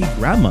about Lucky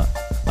Grandma,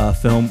 a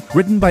film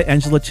written by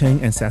Angela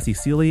Chang and Sassy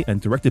Seeley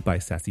and directed by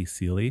Sassy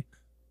Seeley.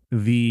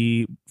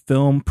 The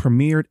film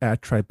premiered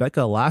at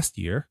Tribeca last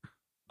year,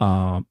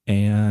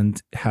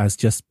 and has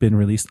just been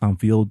released on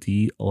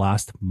VOD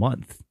last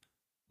month,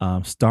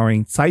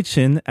 starring Tsai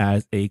Chin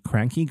as a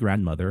cranky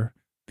grandmother,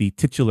 the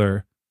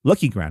titular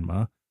Lucky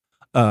Grandma,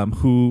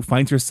 who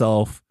finds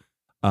herself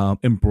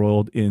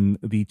embroiled in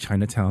the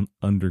Chinatown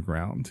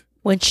underground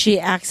when she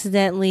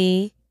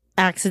accidentally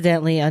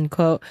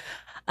unquote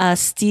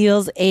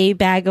steals a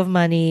bag of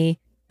money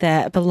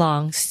that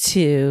belongs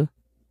to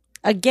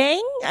a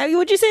gang. I mean,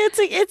 would you say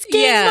it's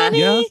gang money?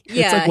 Yeah,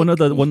 Yeah. it's like one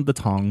of the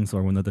Tongs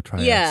or one of the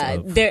triads. Yeah,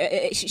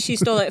 of- she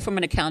stole it from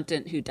an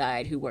accountant who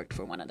died, who worked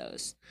for one of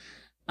those.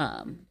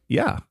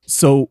 Yeah.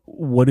 So,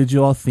 what did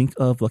you all think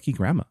of Lucky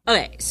Grandma?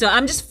 Okay, so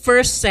I'm just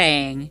first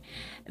saying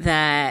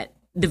that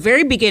the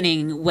very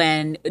beginning,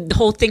 when the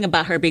whole thing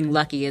about her being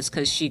lucky is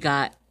because she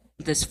got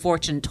this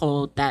fortune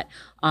told that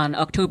on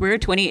October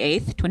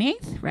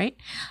 28th, right?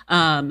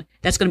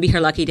 That's going to be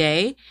her lucky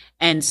day.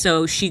 And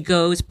so she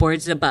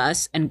boards a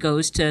bus and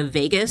goes to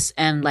Vegas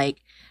and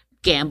like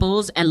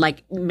gambles and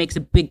like makes a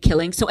big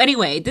killing. So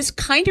anyway, this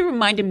kind of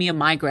reminded me of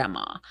my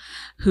grandma,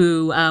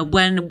 who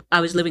when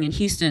I was living in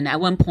Houston, at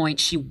one point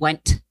she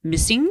went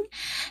missing.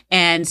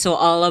 And so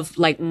all of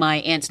like my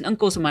aunts and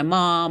uncles and my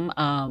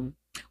mom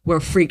were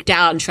freaked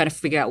out and trying to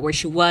figure out where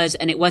she was.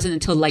 And it wasn't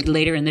until like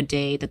later in the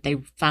day that they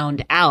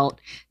found out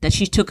that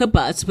she took a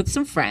bus with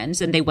some friends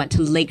and they went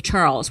to Lake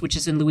Charles, which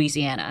is in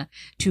Louisiana,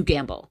 to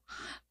gamble.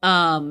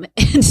 And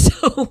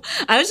so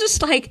I was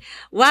just like,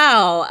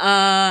 wow,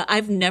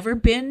 I've never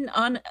been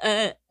on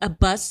a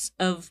bus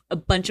of a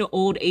bunch of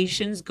old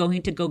Asians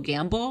going to go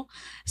gamble.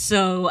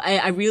 So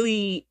I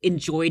really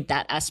enjoyed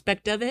that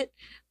aspect of it.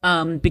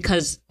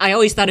 Because I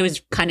always thought it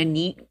was kind of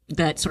neat,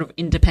 that sort of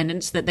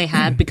independence that they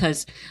had,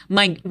 because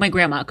my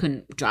grandma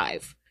couldn't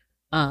drive.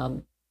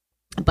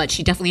 But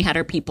she definitely had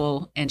her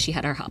people and she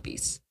had her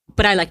hobbies,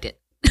 but I liked it.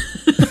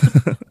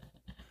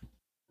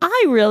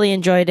 I really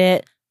enjoyed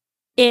it.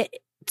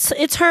 It's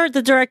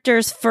the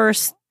director's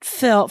first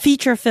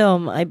feature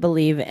film, I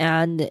believe,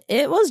 and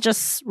it was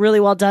just really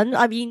well done.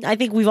 I mean, I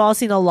think we've all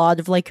seen a lot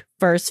of like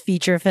first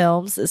feature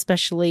films,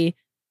 especially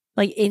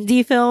like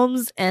indie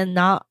films, and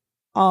not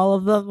all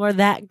of them were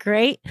that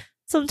great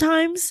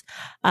sometimes.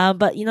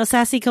 But you know,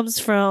 Sassy comes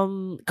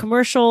from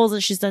commercials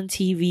and she's done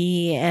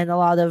TV and a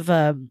lot of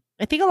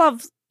I think a lot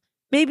of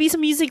maybe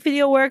some music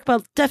video work,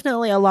 but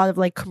definitely a lot of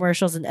like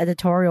commercials and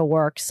editorial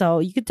work. So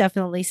you could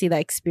definitely see that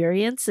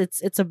experience.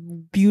 It's a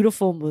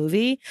beautiful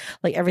movie.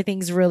 Like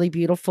everything's really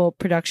beautiful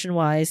production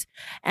wise.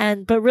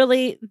 But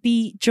really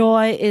the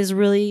joy is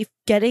really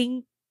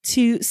getting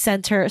to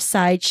center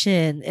Tsai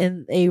Chin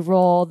in a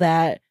role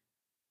that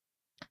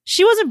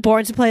she wasn't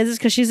born to play this,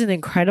 because she's an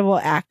incredible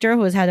actor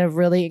who has had a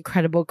really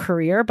incredible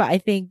career. But I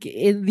think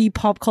in the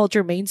pop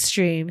culture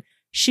mainstream,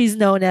 she's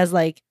known as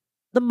like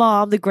the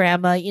mom, the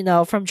grandma, you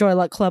know, from Joy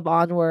Luck Club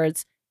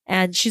onwards.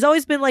 And she's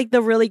always been like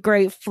the really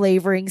great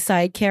flavoring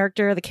side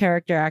character, the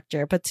character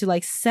actor. But to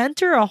like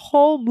center a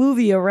whole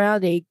movie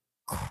around a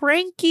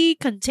cranky,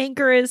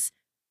 cantankerous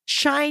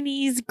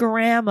Chinese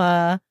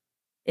grandma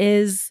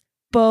is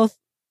both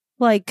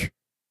like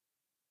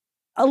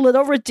a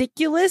little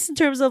ridiculous in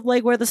terms of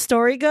like where the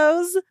story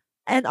goes,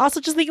 and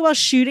also just think about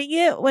shooting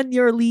it when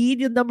your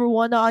lead, your number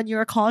one on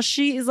your call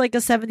sheet, is like a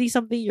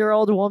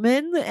 70-something-year-old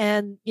woman.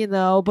 And you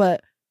know,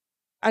 but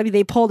I mean,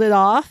 they pulled it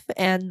off,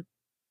 and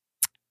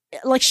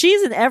like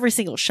she's in every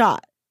single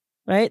shot,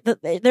 right?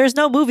 There's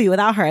no movie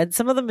without her, and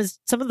some of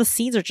the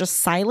scenes are just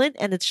silent,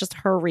 and it's just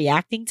her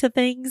reacting to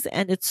things,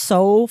 and it's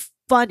so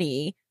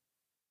funny.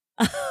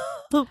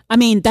 I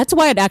mean, that's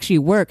why it actually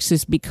works,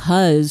 is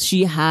because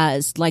she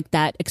has like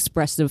that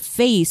expressive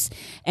face,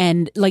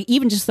 and like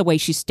even just the way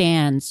she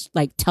stands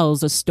like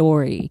tells a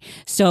story.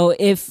 So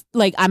if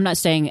like, I'm not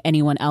saying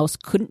anyone else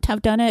couldn't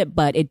have done it,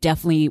 but it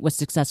definitely was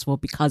successful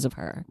because of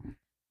her.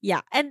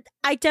 Yeah, and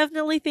I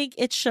definitely think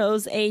it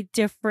shows a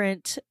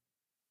different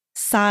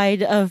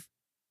side of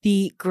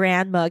the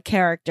grandma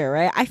character,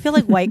 right? I feel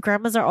like white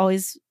grandmas are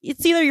always,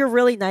 it's either you're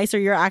really nice or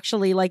you're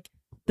actually like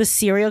the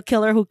serial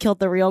killer who killed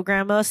the real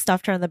grandma,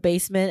 stuffed her in the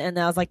basement, and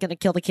now is like going to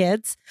kill the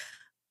kids.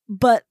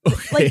 But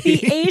like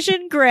the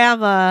Asian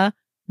grandma,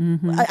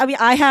 I mean,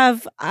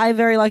 I'm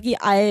very lucky.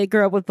 I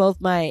grew up with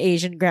both my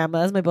Asian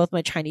grandmas, both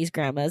my Chinese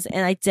grandmas,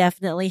 and I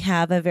definitely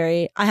have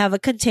I have a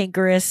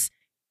cantankerous,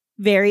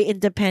 very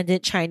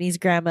independent Chinese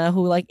grandma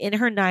who like in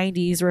her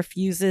 90s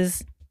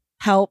refuses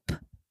help,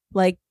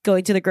 like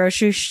going to the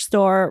grocery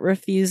store,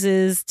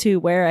 refuses to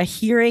wear a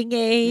hearing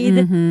aid,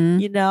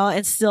 you know,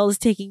 and still is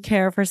taking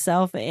care of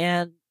herself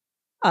and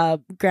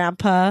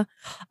grandpa.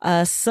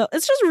 So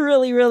it's just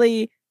really,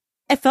 really,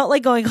 it felt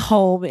like going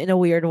home in a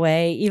weird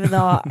way, even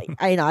though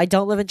I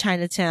don't live in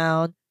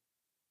Chinatown.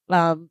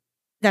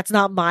 That's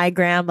not my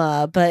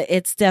grandma, but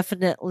it's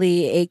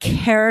definitely a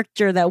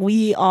character that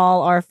we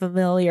all are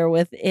familiar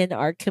with in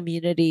our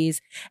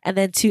communities. And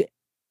then to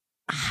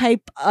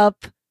hype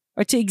up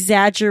or to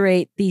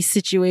exaggerate the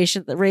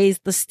situation, that raise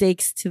the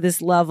stakes to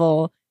this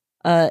level,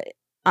 I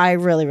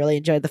really, really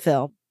enjoyed the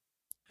film.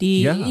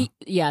 The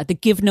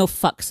give no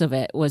fucks of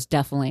it was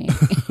definitely.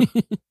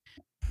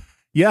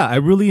 Yeah, I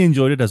really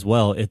enjoyed it as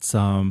well.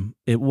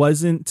 It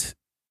wasn't.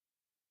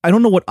 I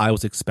don't know what I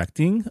was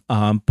expecting,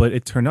 but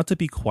it turned out to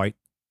be quite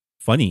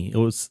funny.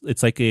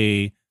 It's like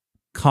a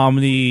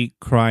comedy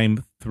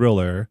crime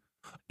thriller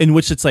in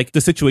which it's like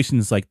the situation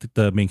is like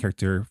the main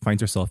character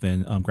finds herself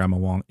in, Grandma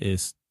Wong,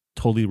 is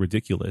totally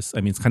ridiculous.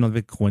 I mean, it's kind of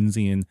like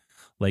Keynesian.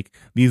 Like,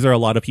 these are a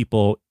lot of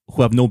people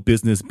who have no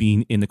business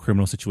being in a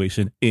criminal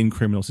situation in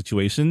criminal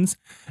situations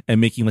and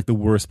making like the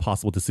worst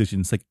possible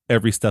decisions like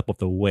every step of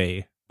the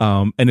way.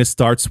 And it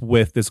starts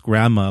with this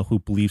grandma who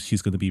believes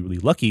she's going to be really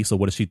lucky. So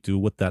what does she do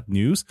with that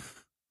news?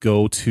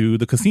 Go to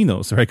the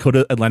casinos, right? Go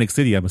to Atlantic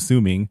City, I'm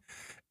assuming.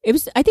 I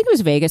think it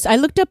was Vegas. I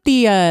looked up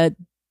the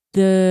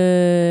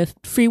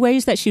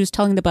freeways that she was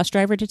telling the bus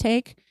driver to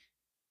take.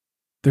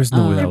 There's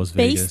no way that was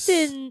Vegas.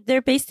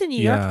 They're based in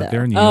New York, though.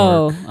 they're in New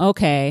York. Oh,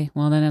 okay.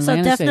 Well, then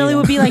Atlantic So definitely City,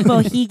 would be like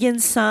Mohegan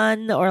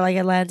Sun or like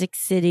Atlantic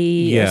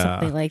City or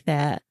something like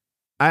that.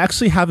 I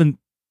actually haven't.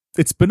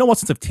 It's been a while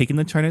since I've taken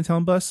the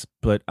Chinatown bus,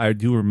 but I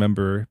do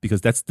remember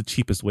because that's the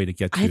cheapest way to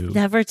get to. I've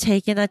never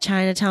taken a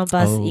Chinatown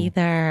bus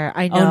either.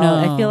 I know. Oh,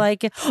 no. I feel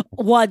like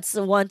once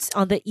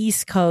on the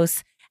East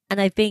Coast,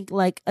 and I think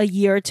like a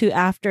year or two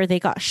after they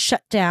got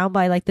shut down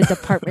by like the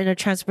Department of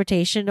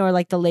Transportation or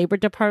like the Labor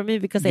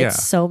Department because they had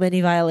so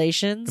many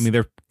violations. I mean,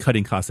 they're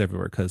cutting costs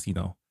everywhere because you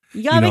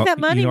gotta make that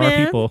money,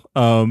 man. Our people.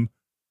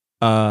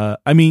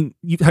 I mean,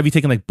 have you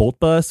taken like Bolt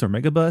Bus or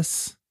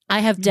Megabus? I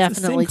have It's the same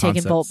definitely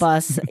taken Bolt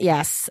concepts. Bus.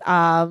 Yes.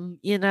 I've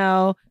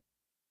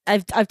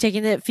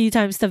taken it a few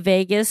times to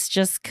Vegas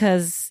just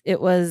because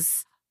it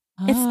was.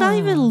 It's not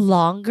even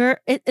longer.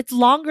 It's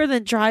longer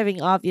than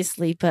driving,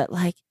 obviously, but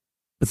like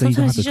But then sometimes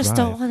you don't have to just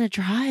drive. don't want to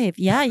drive.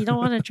 Yeah, you don't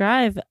want to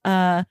drive.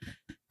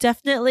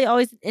 Definitely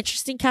always an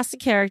interesting cast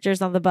of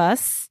characters on the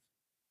bus.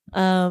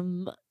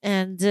 And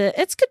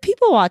it's good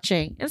people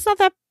watching. It's not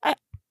that I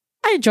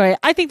enjoy it.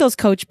 I think those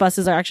coach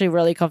buses are actually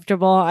really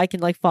comfortable. I can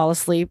like fall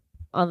asleep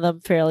on them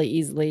fairly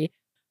easily.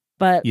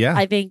 But Yeah.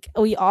 I think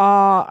we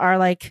all are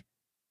like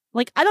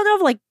I don't know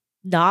if like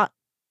not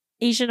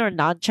Asian or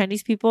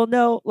non-Chinese people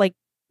know like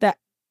that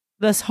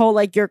this whole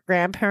like your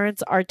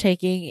grandparents are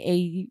taking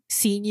a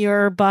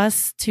senior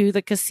bus to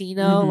the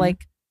casino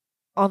like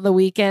on the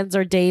weekends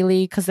or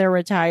daily because they're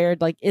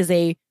retired like is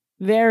a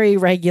very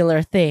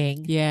regular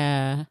thing.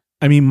 Yeah.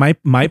 I mean,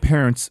 my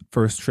parents'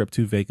 first trip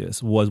to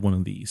Vegas was one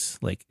of these.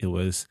 Like, it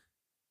was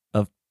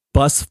a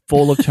bus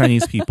full of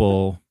Chinese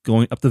people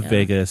going up to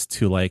Vegas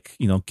to like,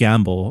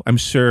 gamble. I'm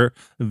sure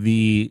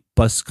the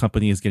bus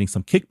company is getting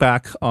some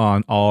kickback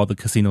on all the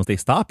casinos they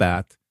stop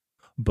at.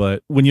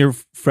 But when you're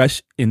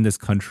fresh in this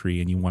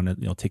country and you want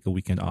to, take a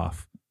weekend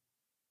off,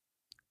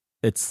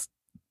 it's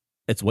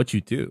what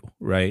you do,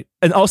 right?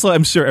 And also,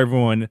 I'm sure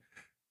everyone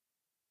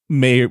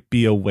may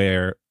be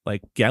aware,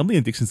 like, gambling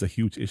addiction is a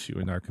huge issue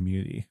in our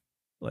community.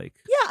 Like,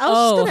 Yeah, I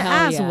was just gonna hell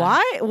ask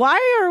yeah.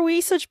 why are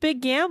we such big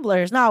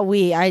gamblers? Not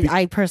we.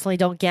 I personally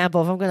don't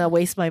gamble. If I'm gonna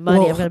waste my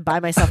money, I'm gonna buy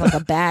myself like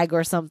a bag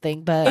or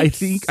something. But I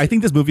think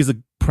this movie is a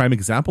prime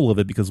example of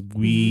it because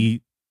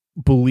we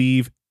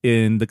believe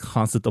in the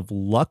concept of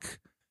luck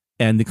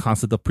and the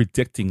concept of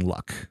predicting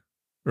luck,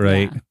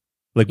 right? Yeah.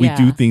 Like, we Yeah.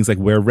 do things like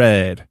wear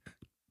red,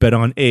 bet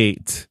on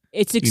 8,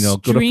 It's go to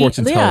extreme-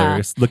 fortune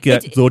tellers, look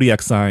at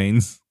zodiac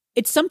signs.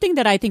 It's something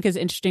that I think is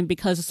interesting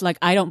because it's like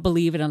I don't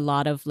believe in a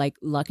lot of like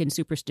luck and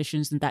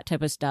superstitions and that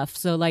type of stuff.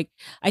 So like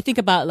I think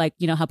about like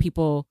how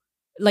people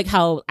like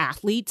how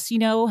athletes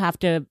have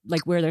to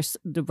like wear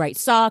the right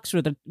socks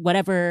or the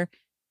whatever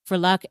for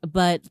luck.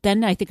 But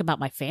then I think about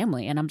my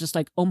family and I'm just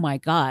like, oh my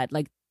god,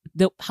 like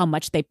how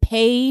much they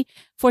pay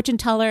fortune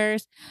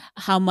tellers,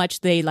 how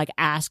much they like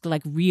ask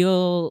like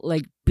real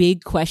like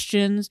big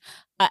questions.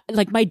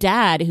 Like my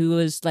dad, who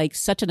was like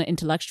such an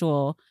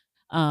intellectual.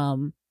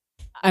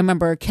 I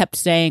remember kept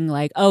saying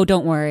like, "Oh,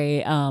 don't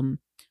worry. I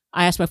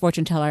asked my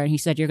fortune teller, and he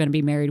said you're going to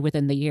be married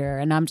within the year."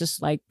 And I'm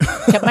just like,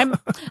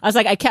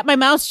 I kept my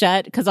mouth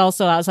shut because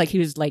also I was like, he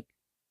was like,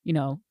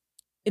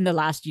 in the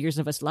last years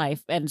of his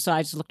life, and so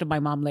I just looked at my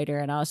mom later,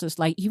 and I was just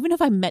like, even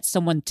if I met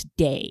someone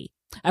today,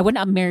 I would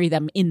not marry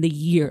them in the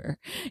year.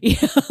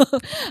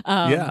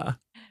 Yeah.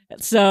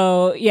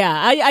 So yeah,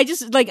 I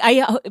just like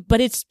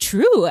but it's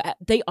true.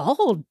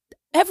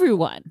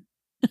 Everyone.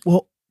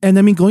 Well, and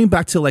I mean, going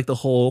back to like the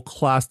whole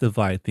class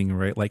divide thing,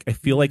 right? Like, I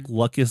feel like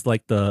luck is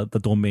like the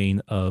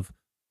domain of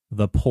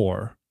the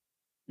poor.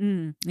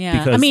 Yeah,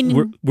 Because I mean,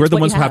 we're it's the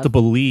what ones you who have to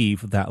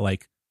believe that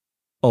like,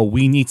 oh,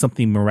 we need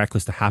something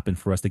miraculous to happen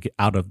for us to get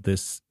out of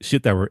this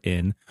shit that we're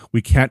in.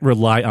 We can't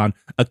rely on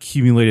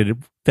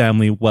accumulated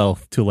family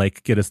wealth to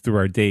like get us through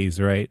our days,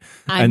 right?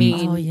 I And-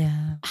 mean, oh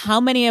yeah.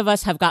 how many of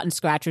us have gotten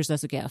scratchers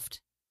as a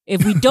gift?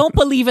 If we don't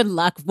believe in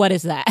luck, what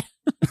is that?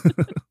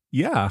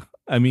 Yeah.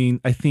 I mean,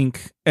 I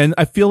think, and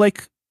I feel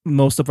like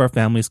most of our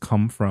families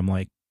come from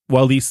like,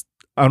 well, at least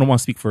I don't want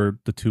to speak for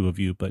the two of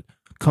you, but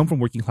come from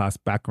working class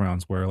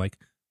backgrounds where like,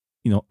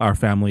 our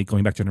family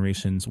going back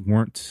generations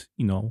weren't,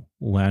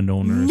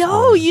 landowners.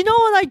 No, or- you know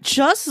what I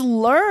just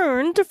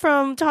learned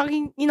from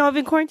talking, I've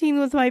been quarantining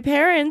with my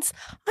parents.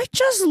 I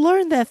just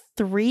learned that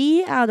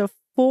 3 out of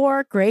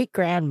 4 great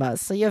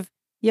grandmas. So you have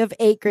You have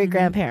 8 great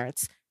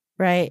grandparents,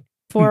 right?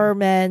 4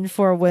 men,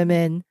 4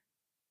 women.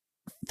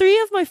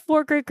 3 of my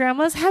 4 great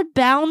grandmas had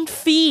bound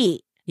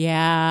feet.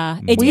 Yeah.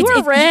 We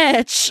were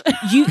rich.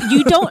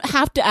 You don't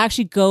have to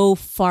actually go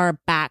far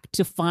back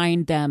to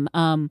find them.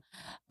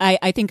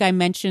 I think I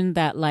mentioned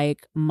that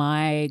like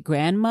my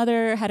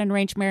grandmother had an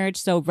arranged marriage.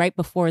 So right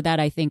before that,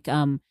 I think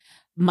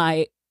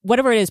my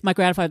whatever it is, my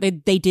grandfather,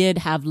 they did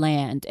have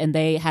land and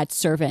they had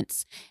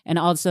servants and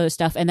all this other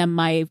stuff. And then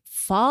my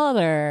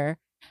father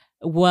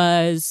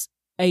was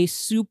he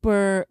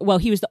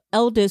was the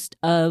eldest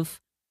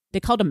of, they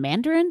called them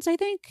mandarins, I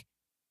think.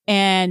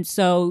 And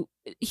so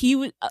he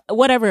was,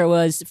 whatever it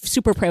was,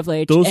 super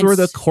privileged. Those were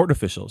the court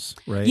officials,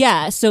 right?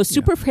 Yeah. So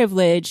super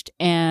privileged.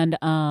 And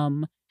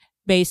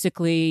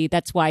basically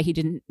that's why he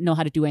didn't know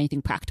how to do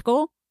anything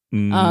practical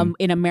in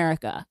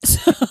America.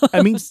 So,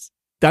 I mean,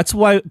 that's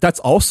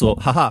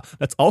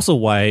also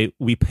why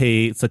we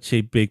pay such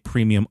a big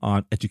premium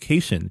on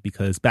education,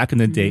 because back in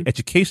the day,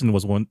 education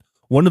was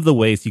one of the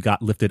ways you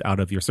got lifted out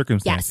of your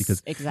circumstance. Yes,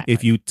 because exactly.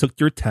 if you took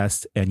your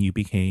test and you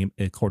became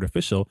a court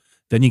official,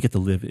 then you get to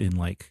live in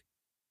like,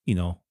 you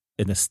know,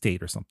 in a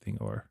state or something.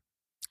 Or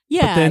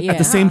but then at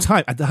the same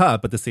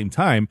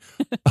time,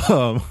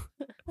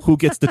 who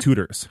gets the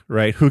tutors,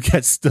 right? Who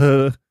gets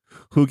the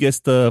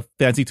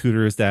fancy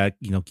tutors that,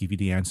 you know, give you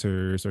the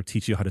answers or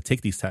teach you how to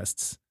take these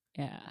tests?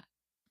 Yeah.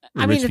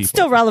 I mean, it's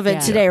still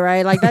relevant today,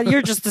 right? Like that,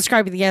 you're just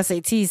describing the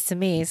SATs to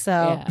me.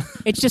 So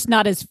it's just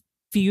not as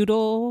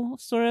feudal,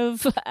 sort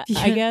of,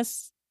 I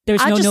guess.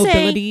 There's I'm no just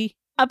nobility. Saying,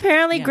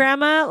 apparently,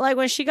 grandma, like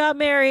when she got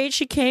married,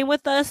 she came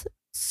with a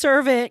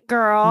servant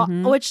girl,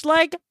 which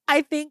like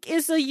I think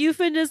is a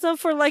euphemism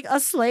for like a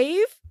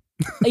slave.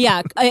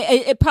 Yeah,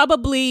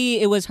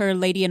 it was her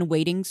lady in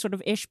waiting sort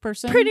of ish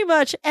person. Pretty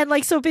much. And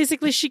like, so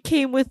basically she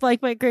came with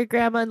like my great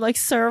grandma and like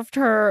served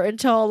her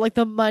until like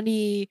the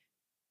money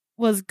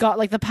was got,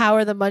 like the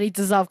power of the money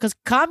dissolved because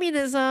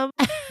communism.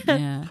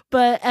 Yeah.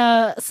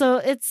 But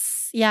so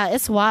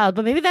it's wild.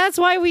 But maybe that's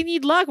why we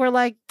need luck. We're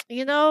like,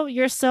 you know,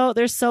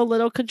 there's so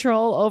little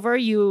control over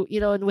you, you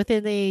know, and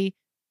within a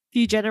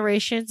few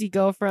generations you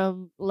go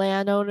from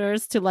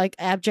landowners to like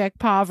abject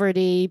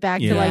poverty back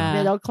to like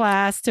middle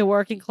class to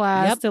working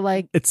class to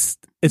like it's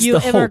you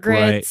the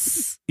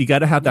immigrants. Hope, right? You got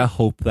to have that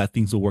hope that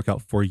things will work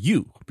out for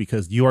you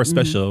because you are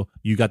special.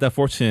 You got that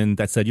fortune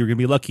that said you're gonna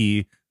be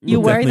lucky. You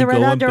wearing the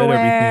red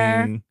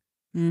underwear,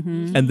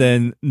 and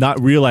then not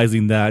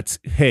realizing that,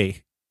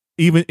 hey,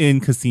 even in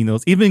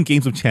casinos, even in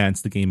games of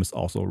chance, the game is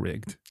also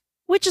rigged.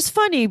 Which is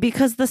funny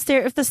because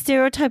if the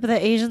stereotype of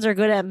the Asians are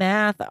good at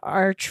math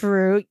are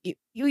true,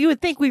 you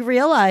would think we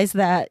realize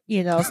that,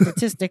 you know,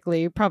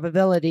 statistically,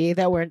 probability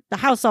that the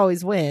house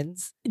always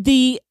wins.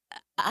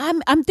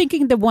 I'm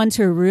thinking the ones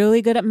who are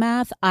really good at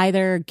math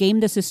either game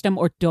the system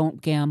or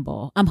don't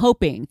gamble. I'm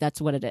hoping that's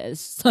what it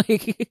is.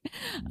 Like,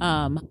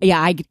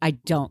 I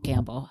don't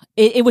gamble.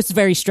 It was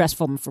very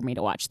stressful for me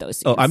to watch those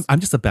scenes. Oh, I'm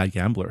just a bad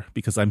gambler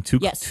because I'm too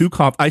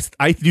I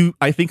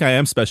think I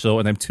am special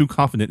and I'm too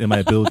confident in my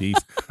abilities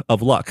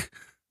of luck.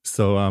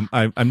 So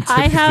I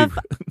have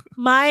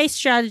my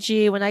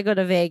strategy when I go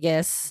to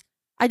Vegas.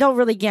 I don't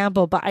really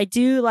gamble, but I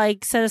do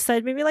like set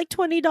aside maybe like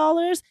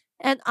 $20.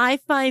 And I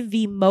find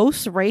the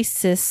most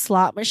racist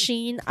slot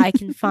machine I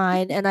can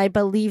find. And I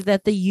believe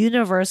that the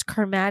universe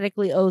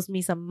karmatically owes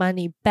me some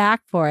money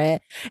back for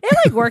it. It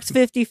like works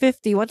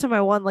 50-50. One time I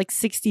won like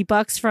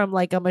 $60 from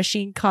like a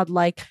machine called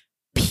like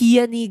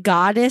Peony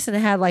Goddess. And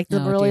it had like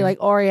the like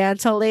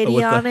Oriental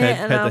lady on it.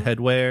 And the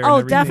headwear.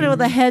 Oh, definitely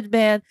with a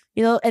headband.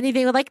 You know,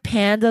 anything with like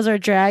pandas or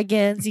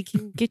dragons, you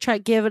can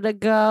give it a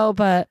go.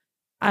 But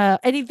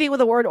anything with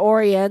the word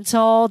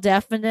Oriental,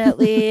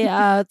 definitely.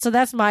 So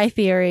that's my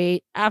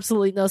theory.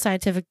 Absolutely no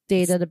scientific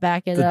data to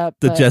back it up.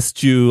 The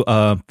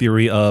Jestu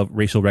theory of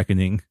racial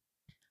reckoning.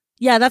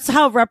 Yeah, that's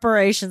how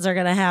reparations are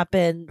going to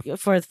happen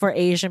for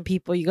Asian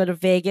people. You go to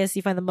Vegas,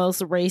 you find the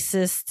most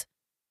racist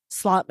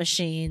slot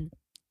machine,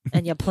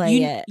 and you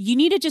play it. You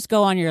need to just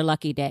go on your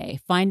lucky day.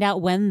 Find out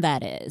when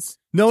that is.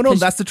 No,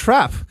 that's the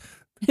trap.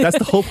 That's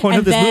the whole point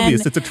of this movie.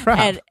 It's a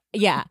trap.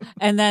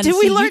 And then did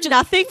we learn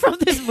nothing from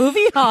this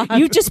movie?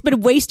 You've just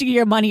been wasting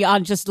your money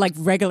on just like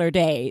regular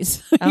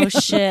days. Oh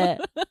shit!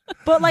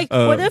 But like,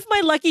 what if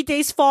my lucky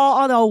days fall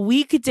on a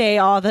weekday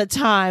all the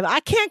time? I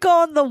can't go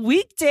on the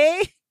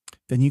weekday.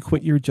 Then you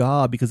quit your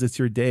job because it's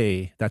your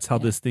day. That's how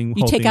this thing.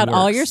 You take out works.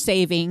 all your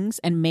savings,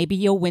 and maybe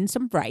you'll win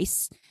some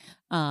rice.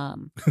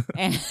 And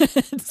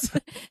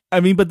I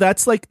mean, but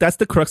that's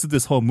the crux of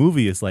this whole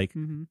movie. Is like.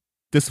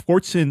 This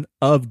fortune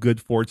of good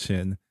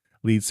fortune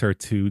leads her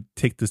to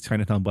take this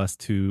Chinatown bus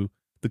to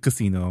the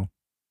casino.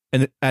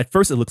 And at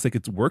first it looks like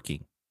it's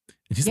working.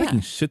 And she's making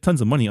shit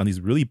tons of money on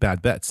these really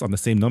bad bets on the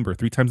same number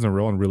 3 times in a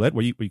row on roulette.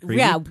 Were you crazy?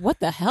 Yeah, what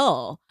the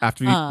hell?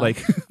 After you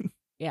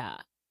Yeah.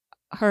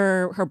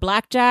 Her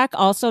blackjack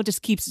also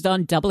just keeps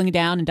on doubling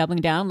down and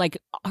doubling down. Like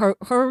her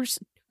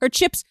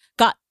chips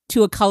got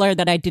to a color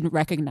that I didn't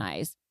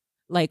recognize.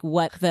 like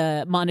what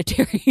the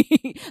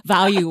monetary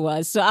value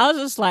was. So I was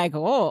just like,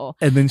 oh.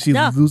 And then she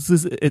No.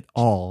 loses it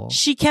all.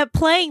 She kept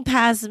playing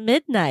past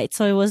midnight,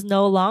 so it was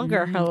no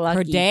longer her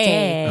lucky day.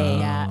 day.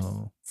 Yes.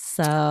 Oh.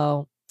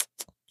 So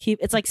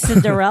it's like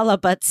Cinderella,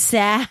 but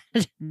sad.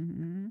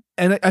 Mhm.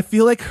 And I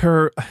feel like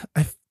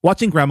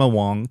watching Grandma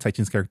Wong, Tai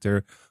Chin's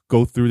character,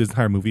 go through this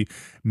entire movie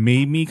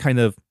made me kind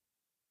of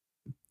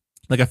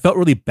like, I felt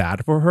really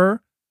bad for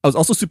her. I was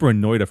also super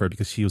annoyed of her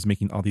because she was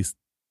making all these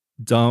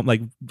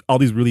all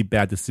these really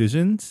bad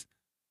decisions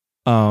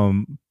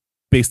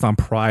based on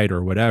pride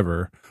or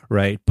whatever,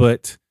 right?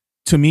 But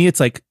to me,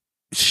 it's like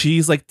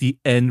she's like the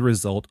end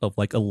result of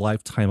like a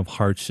lifetime of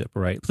hardship,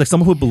 right? It's like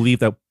someone who believe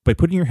that by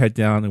putting your head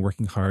down and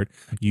working hard,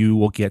 you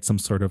will get some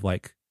sort of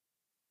like,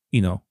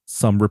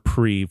 some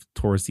reprieve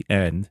towards the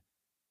end.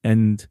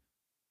 And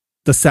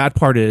the sad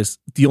part is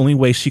the only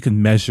way she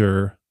can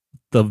measure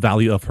the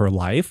value of her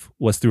life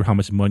was through how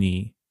much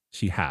money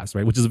she has,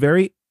 right? Which is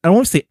very, I don't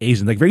want to say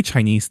Asian, like very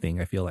Chinese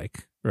thing, I feel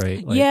like,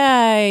 right? Like,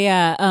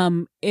 yeah.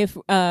 If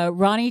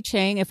Ronnie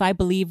Chang, if I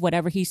believe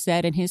whatever he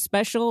said in his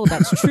special,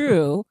 that's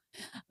true.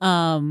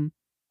 Since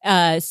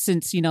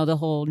the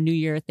whole New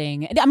Year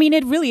thing, I mean,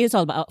 it really is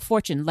all about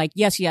fortune. Like,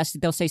 yes,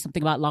 they'll say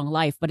something about long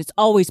life, but it's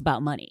always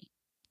about money,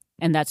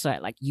 and that's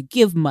like you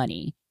give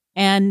money,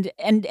 and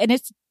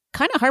it's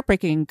kind of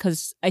heartbreaking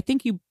because I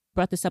think you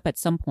brought this up at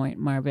some point,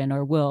 Marvin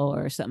or Will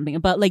or something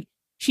about like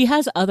she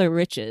has other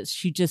riches,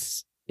 she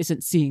just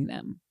isn't seeing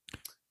them.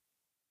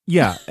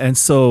 Yeah, and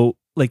so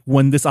like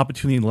when this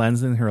opportunity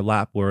lands in her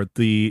lap, where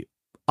the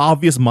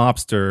obvious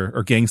mobster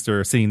or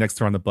gangster sitting next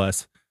to her on the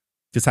bus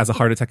just has a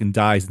heart attack and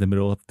dies in the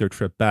middle of their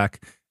trip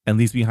back and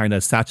leaves behind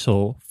a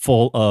satchel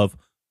full of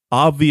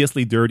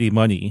obviously dirty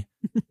money,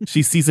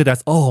 she sees it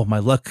as, oh, my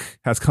luck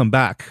has come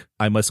back,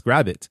 I must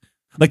grab it.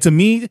 Like, to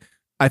me,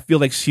 I feel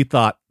like she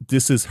thought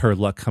this is her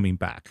luck coming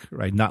back,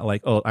 right? Not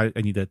like, oh, I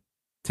need to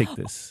take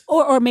this.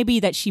 Or maybe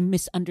that she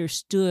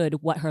misunderstood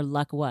what her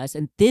luck was,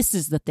 and this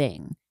is the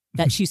thing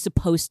that she's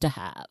supposed to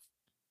have.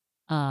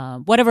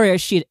 Whatever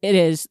it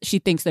is, she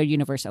thinks their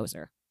universe owes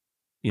her.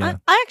 Yeah.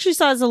 I actually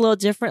saw this a little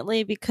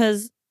differently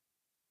because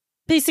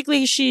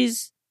basically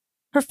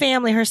her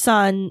family, her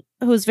son,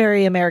 who's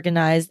very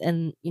Americanized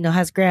and,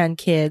 has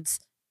grandkids,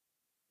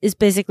 is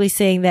basically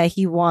saying that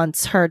he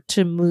wants her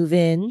to move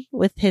in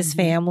with his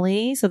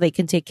family so they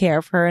can take care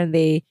of her, and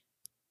they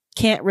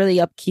can't really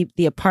upkeep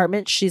the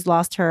apartment. She's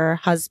lost her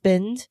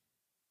husband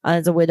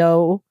as a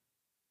widow.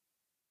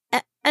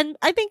 And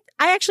I think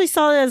I actually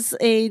saw it as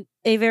a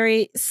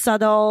very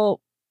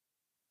subtle,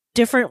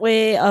 different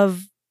way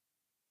of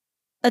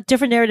a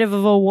different narrative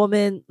of a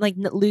woman like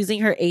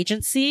losing her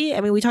agency.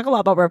 I mean, we talk a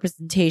lot about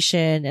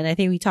representation, and I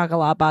think we talk a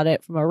lot about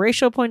it from a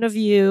racial point of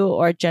view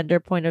or a gender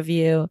point of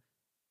view.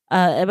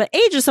 But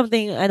age is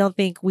something I don't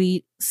think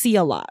we see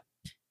a lot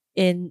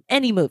in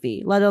any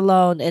movie, let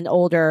alone an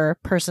older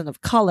person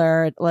of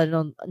color, let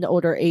alone an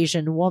older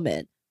Asian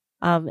woman.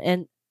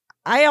 And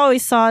I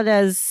always saw it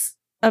as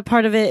a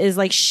part of it is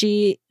like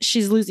she's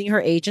losing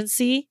her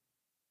agency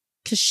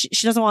because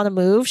she doesn't want to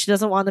move. She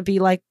doesn't want to be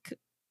like,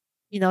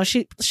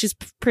 she's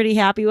pretty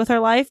happy with her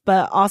life,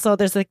 but also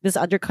there's like this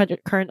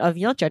undercurrent of,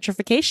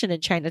 gentrification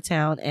in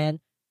Chinatown, and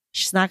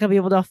she's not going to be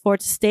able to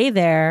afford to stay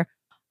there.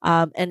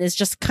 And it's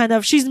just kind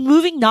of, she's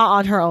moving not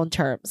on her own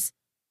terms.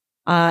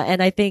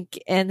 And I think,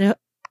 and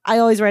I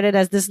always read it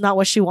as this is not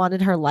what she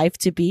wanted her life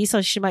to be.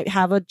 So she might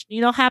have a,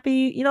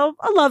 happy,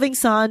 a loving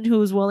son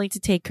who's willing to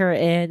take her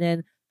in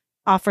and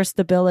offer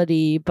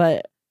stability.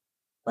 But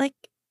like,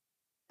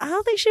 I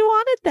don't think she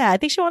wanted that. I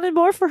think she wanted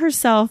more for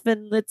herself.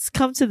 And it's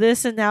come to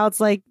this. And now it's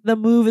like the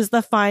move is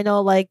the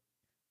final, like,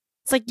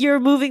 it's like you're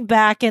moving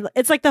back, and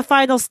it's like the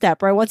final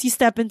step, right? Once you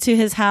step into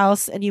his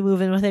house and you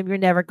move in with him, you're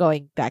never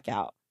going back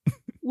out.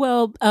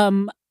 Well,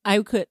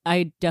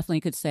 I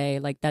definitely could say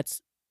like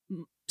that's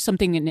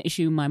an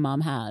issue my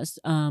mom has.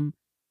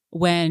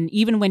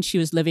 Even when she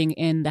was living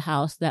in the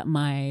house that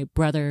my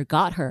brother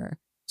got her,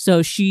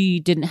 so she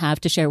didn't have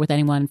to share with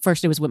anyone.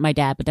 First it was with my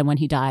dad, but then when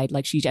he died,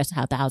 like she just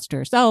had the house to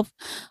herself.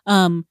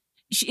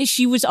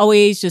 She was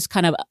always just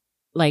kind of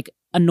like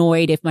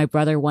annoyed if my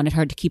brother wanted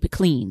her to keep it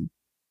clean.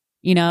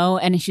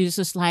 And she was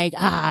just like,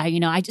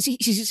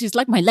 she's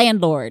like my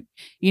landlord,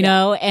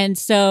 know? And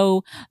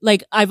so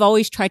like, I've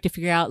always tried to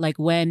figure out like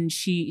when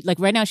she, like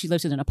right now she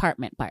lives in an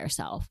apartment by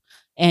herself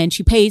and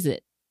she pays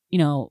it,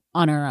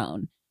 on her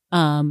own.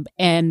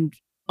 And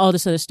all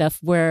this other stuff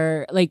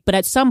where like, but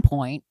at some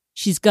point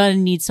she's going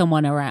to need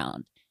someone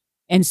around.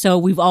 And so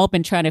we've all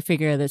been trying to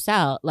figure this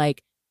out.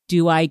 Like,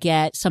 do I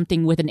get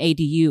something with an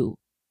ADU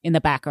in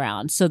the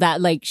background so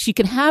that like she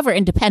can have her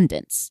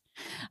independence,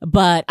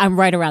 but I'm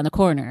right around the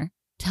corner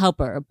to help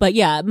her. But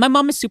yeah, my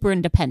mom is super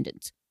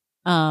independent.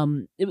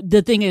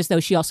 The thing is though,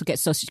 she also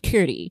gets Social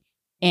Security,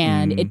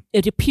 and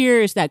it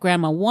appears that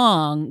Grandma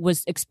Wong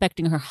was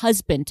expecting her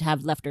husband to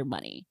have left her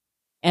money.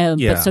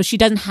 But so she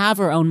doesn't have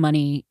her own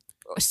money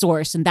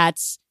source, and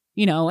that's,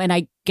 and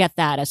I get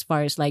that as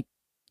far as like,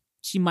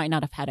 she might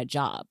not have had a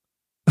job.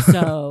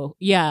 So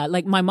yeah,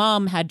 like my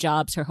mom had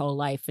jobs her whole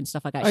life and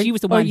stuff like that. She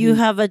was the one. Or you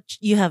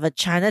who, have a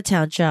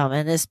Chinatown job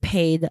and is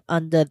paid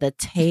under the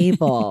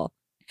table,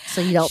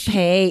 so you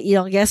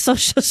don't get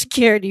Social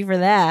Security for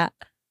that.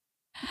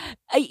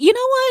 You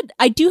know what?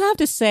 I do have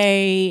to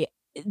say,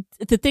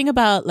 the thing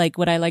about like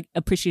what I like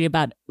appreciate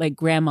about like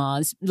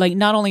grandmas, like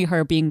not only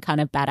her being kind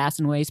of badass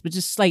in ways, but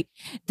just like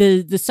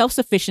the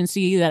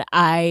self-sufficiency that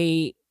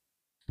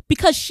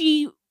because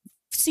she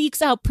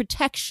seeks out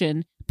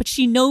protection, but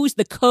she knows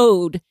the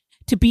code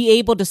to be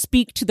able to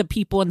speak to the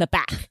people in the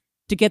back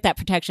to get that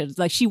protection. It's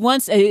like she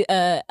wants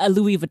a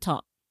Louis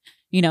Vuitton,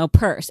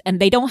 purse, and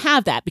they don't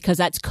have that because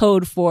that's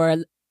code for,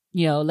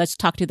 let's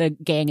talk to the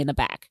gang in the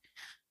back.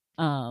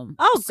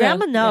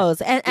 Grandma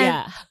knows.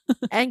 Yeah.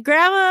 And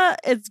grandma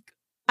is,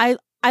 I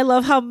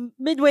love how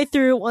midway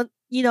through,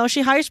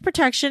 she hires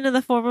protection in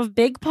the form of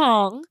Big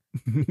Pong,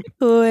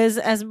 who is,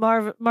 as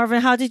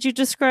Marvin, how did you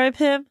describe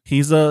him?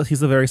 He's a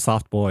very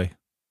soft boy.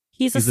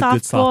 He's a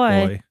good soft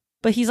boy,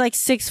 but he's like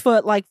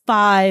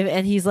 6'5",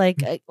 and he's like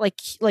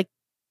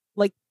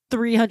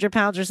 300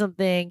 pounds or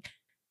something.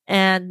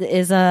 And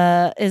is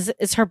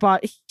her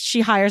body? She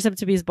hires him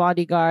to be his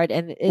bodyguard,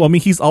 and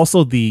he's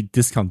also the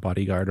discount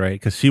bodyguard, right?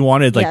 Because she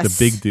wanted the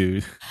big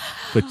dude,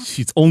 but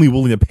she's only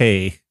willing to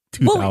pay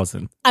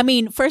 $2,000. I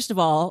mean, first of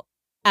all,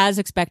 as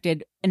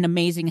expected, an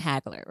amazing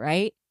haggler,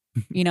 right?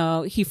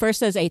 He first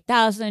says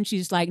 8,000.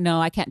 She's like,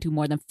 no, I can't do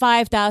more than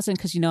 5,000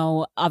 because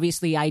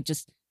obviously I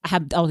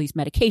have all these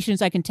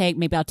medications I can take.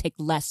 Maybe I'll take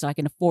less so I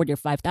can afford your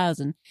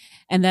 5,000.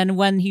 And then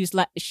when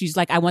she's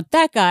like, I want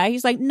that guy.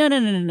 He's like, no.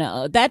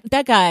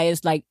 That guy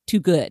is like too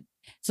good.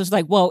 So it's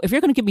like, well, if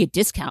you're going to give me a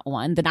discount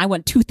one, then I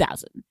want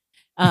 2,000.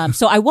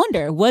 So I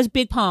wonder, was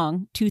Big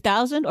Pong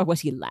 2,000 or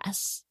was he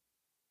less?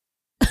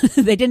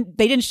 They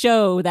didn't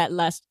show that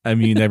less. I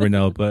mean, you never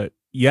know, but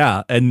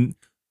yeah. And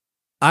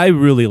I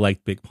really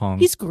like Big Pong.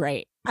 He's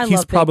great.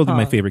 He's probably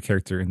my favorite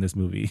character in this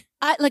movie.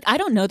 I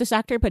don't know this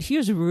actor, but he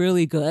was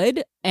really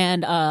good.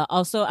 And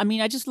also, I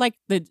mean, I just like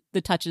the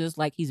touches,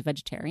 like he's a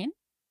vegetarian.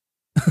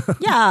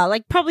 Yeah,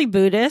 like probably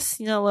Buddhist,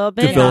 a little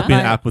bit. Developing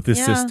an app with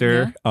his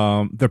sister.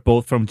 Yeah. They're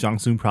both from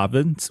Jiangsu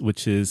province,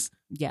 which is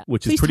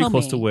pretty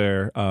close to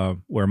where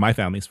my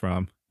family's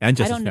from and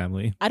Jess's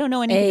family. I don't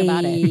know anything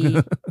about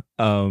it.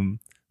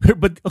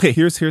 But okay,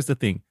 here's the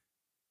thing.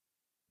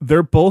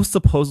 They're both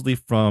supposedly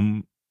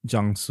from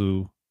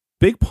Jiangsu.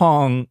 Big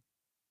Pong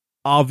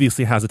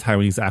obviously has a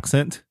Taiwanese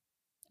accent.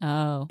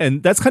 Oh.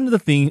 And that's kind of the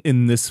thing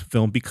in this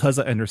film, because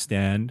I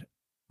understand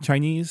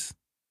Chinese.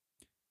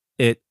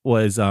 It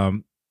was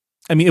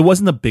it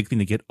wasn't a big thing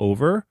to get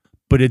over,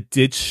 but it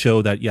did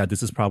show that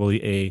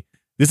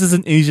this is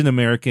an Asian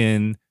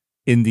American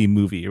indie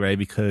movie, right?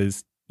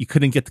 Because you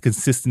couldn't get the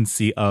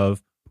consistency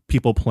of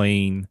people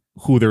playing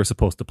who they were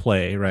supposed to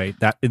play, right?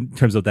 That in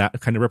terms of that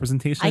kind of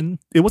representation,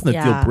 it wasn't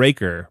a deal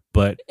breaker,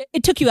 but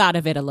it took you out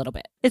of it a little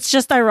bit. It's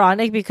just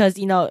ironic because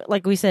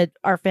like we said,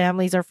 our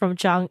families are from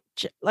around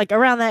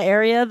that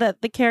area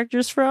that the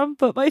character's from.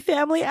 But my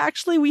family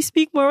we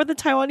speak more with a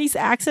Taiwanese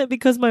accent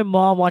because my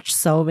mom watched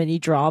so many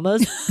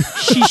dramas.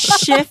 She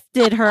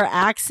shifted her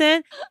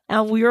accent,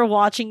 and we were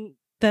watching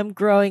them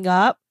growing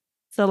up.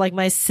 So like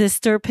my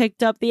sister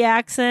picked up the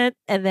accent,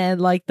 and then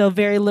like the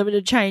very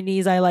limited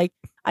Chinese,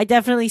 I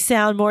definitely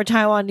sound more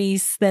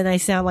Taiwanese than I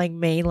sound like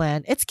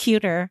mainland. It's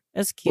cuter.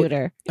 It's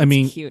cuter. I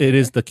mean, it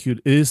is the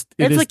cute. It's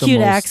a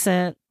cute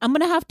accent. I'm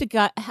gonna have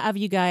to have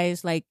you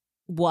guys like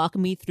walk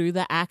me through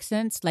the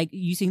accents, like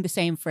using the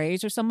same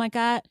phrase or something like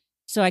that,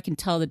 so I can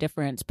tell the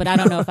difference. But I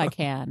don't know if I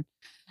can.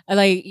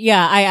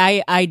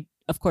 I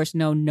of course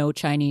know no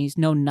Chinese,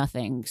 no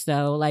nothing.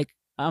 So like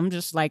I'm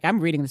just like I'm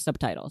reading the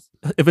subtitles.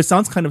 If it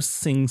sounds kind of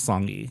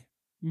sing-songy,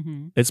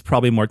 it's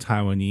probably more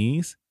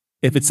Taiwanese.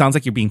 If it sounds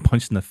like you're being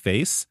punched in the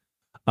face,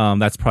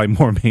 that's probably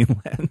more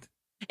mainland.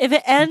 If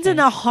it ends in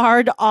a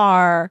hard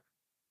R,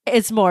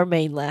 it's more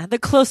mainland. The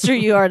closer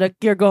you are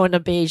you're going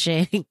to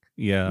Beijing.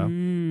 Yeah.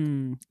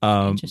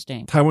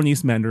 Interesting.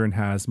 Taiwanese Mandarin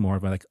has more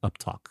of a like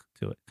uptalk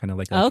to it, kind of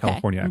like a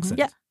California accent.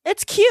 Yeah,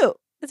 it's cute.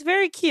 It's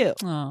very cute.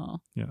 Oh.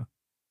 Yeah.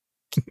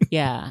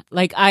 Yeah.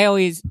 Like I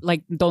always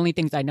like the only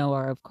things I know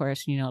are, of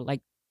course,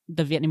 like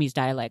the Vietnamese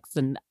dialects,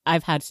 and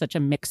I've had such a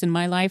mix in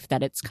my life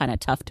that it's kind of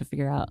tough to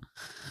figure out.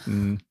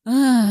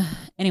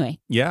 Anyway.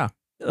 Yeah.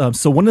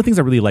 So one of the things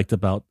I really liked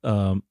about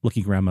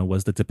Lucky Grandma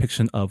was the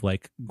depiction of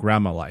like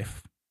grandma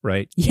life,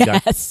 right?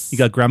 Yes. You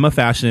got grandma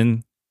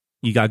fashion.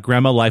 You got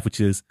grandma life, which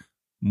is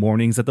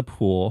mornings at the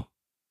pool,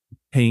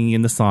 hanging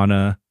in the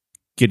sauna,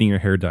 getting your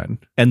hair done.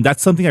 And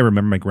that's something I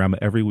remember my grandma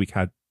every week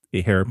had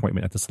a hair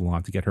appointment at the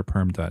salon to get her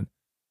perm done.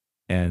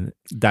 And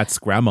that's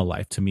grandma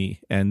life to me.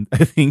 And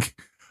I think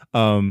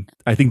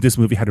this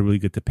movie had a really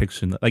good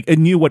depiction. Like it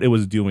knew what it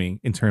was doing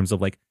in terms of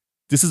like,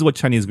 this is what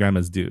Chinese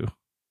grandmas do.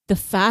 The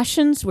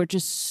fashions were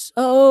just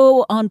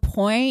so on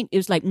point. It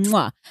was like,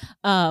 mwah.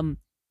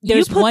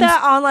 You put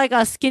that on like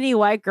a skinny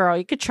white girl,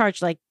 you could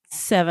charge like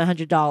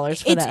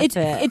 $700 for that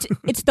fit.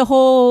 It's the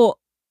whole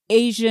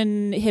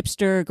Asian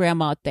hipster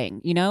grandma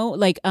thing,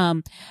 like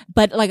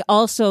but like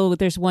also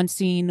there's one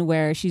scene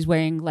where she's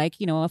wearing like,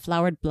 a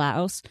flowered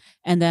blouse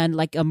and then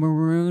like a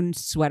maroon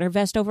sweater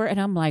vest over it, and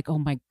I'm like, oh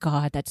my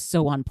God, that's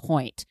so on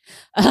point.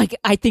 Like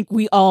I think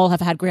we all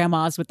have had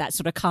grandmas with that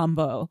sort of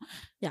combo.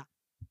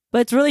 But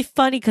it's really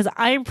funny because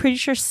I'm pretty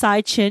sure Sai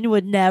Chin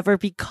would never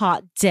be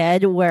caught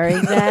dead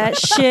wearing that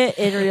shit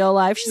in real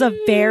life. She's a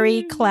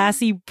very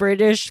classy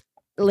British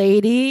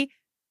lady,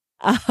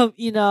 and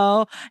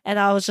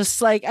I was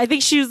just like, I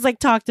think she was like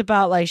talked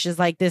about, like, she's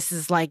like, this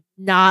is like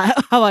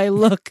not how I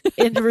look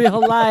in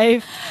real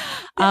life.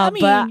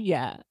 But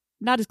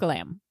not as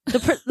glam.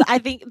 I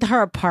think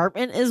her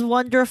apartment is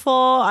wonderful.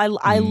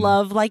 I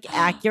love like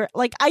accurate.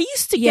 Like I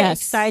used to get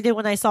excited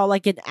when I saw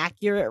like an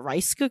accurate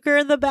rice cooker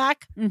in the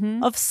back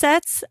of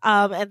sets.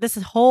 And this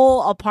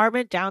whole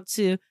apartment down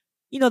to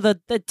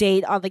the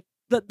date on the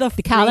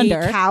calendar.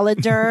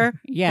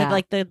 And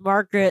like the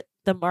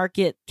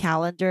market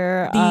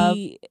calendar.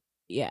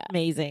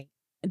 Amazing.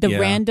 The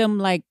random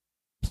like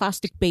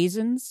plastic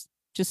basins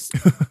just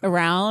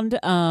around.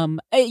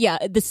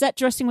 The set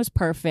dressing was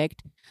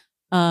perfect.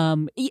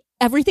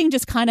 Everything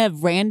just kind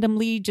of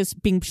randomly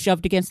just being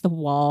shoved against the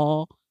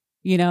wall.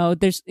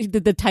 There's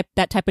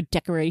that type of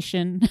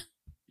decoration.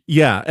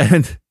 Yeah,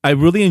 and I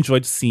really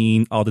enjoyed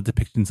seeing all the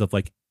depictions of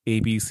like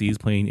ABCs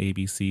playing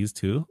ABCs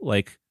too,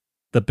 like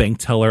the bank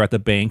teller at the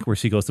bank where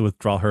she goes to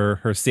withdraw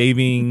her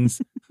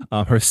savings,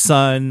 her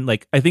son.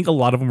 Like I think a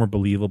lot of them were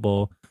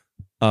believable.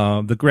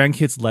 The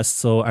grandkids less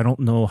so. I don't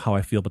know how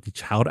I feel about the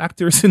child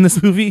actors in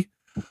this movie,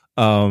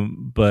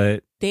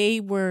 but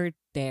they were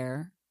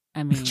there.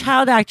 I mean,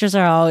 child actors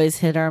are always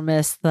hit or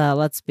miss, though.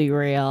 Let's be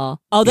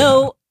real.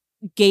 Although,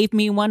 gave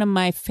me one of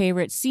my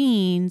favorite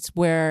scenes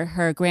where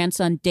her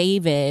grandson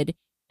David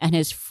and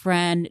his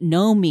friend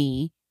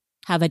Nomi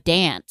have a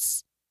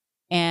dance,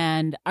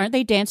 and aren't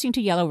they dancing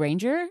to Yellow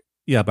Ranger?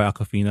 Yeah, by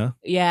Aquafina.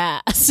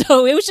 Yeah,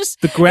 so it was just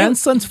the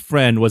grandson's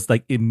friend was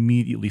like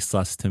immediately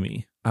sus to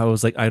me. I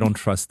was like, I don't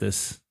trust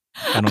this.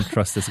 I don't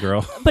trust this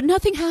girl. But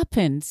nothing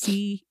happened.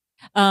 See,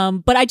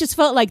 but I just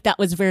felt like that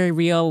was very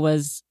real.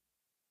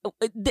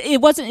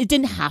 It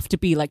didn't have to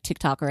be like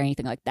TikTok or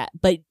anything like that,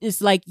 but it's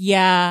like,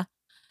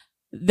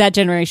 that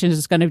generation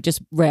is going to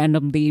just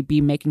randomly be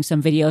making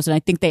some videos, and I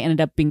think they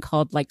ended up being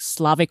called like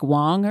Slavic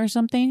Wong or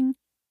something.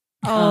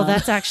 Oh,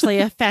 that's actually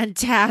a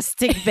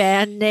fantastic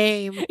band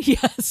name.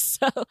 Yes,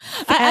 so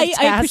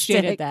I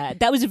appreciated that.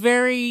 That was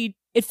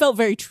it felt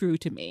very true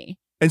to me.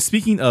 And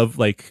speaking of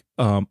like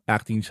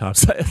acting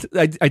chops,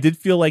 I did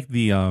feel like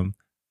the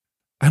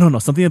I don't know,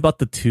 something about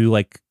the two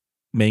like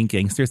main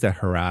gangsters that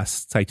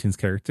harassed Sai Chin's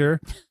character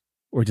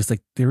were just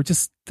like, they were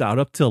just dialed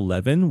up to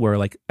 11, where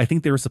like I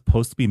think they were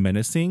supposed to be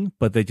menacing,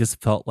 but they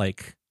just felt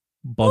like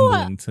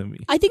bumbling to me.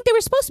 I think they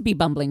were supposed to be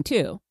bumbling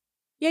too.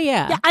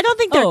 Yeah, I don't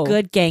think they're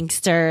good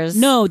gangsters.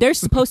 No, they're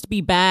supposed to be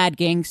bad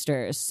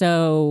gangsters.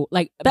 So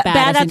like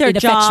bad at their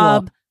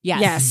job.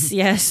 Yes.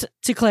 Yes.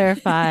 To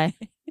clarify,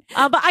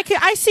 but I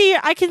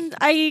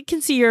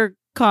can see your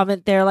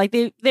comment there. Like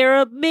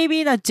they're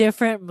maybe in a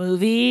different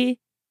movie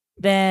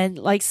than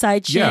like Sai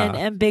Chin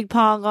and Big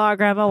Pong are,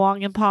 Grandma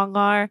Wong and Pong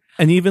are.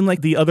 And even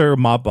like the other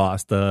mob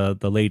boss, the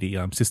lady,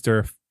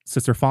 Sister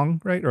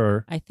Fong, right?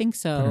 Or I think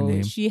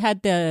so. She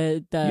had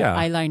the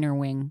eyeliner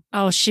wing.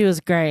 Oh, she was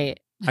great.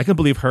 I can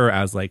believe her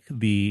as like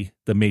the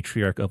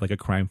matriarch of like a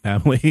crime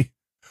family.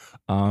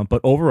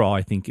 But overall,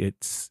 I think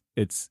it's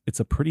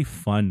a pretty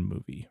fun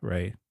movie,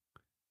 right?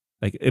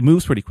 Like it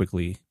moves pretty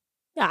quickly.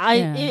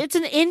 It's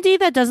an indie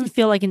that doesn't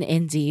feel like an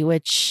indie,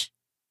 which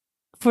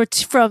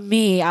from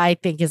me, I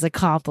think is a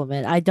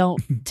compliment. I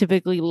don't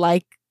typically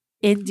like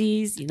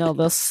indies,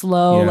 the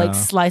slow like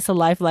slice of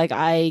life. Like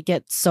I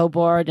get so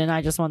bored and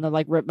I just want to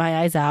like rip my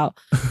eyes out.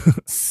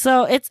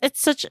 So it's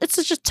such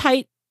a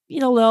tight,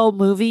 little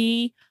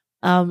movie.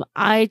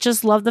 I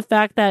just love the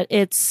fact that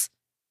it's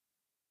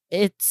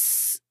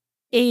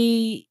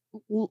a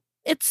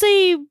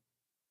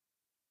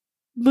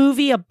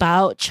movie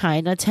about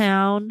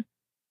Chinatown,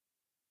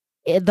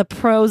 the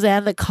pros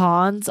and the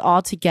cons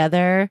all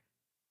together,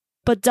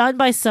 but done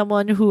by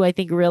someone who I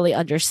think really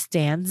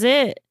understands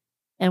it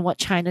and what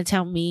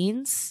Chinatown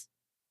means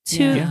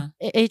to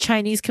a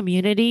Chinese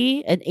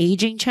community, an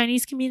aging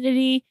Chinese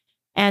community.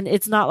 And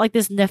it's not like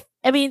this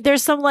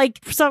there's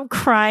some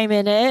crime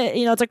in it.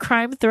 It's a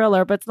crime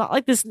thriller, but it's not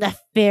like this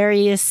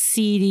nefarious,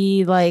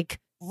 seedy, like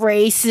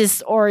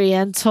racist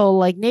Oriental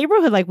like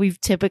neighborhood like we've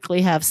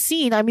typically have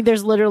seen. I mean,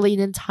 there's literally an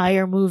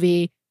entire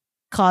movie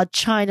called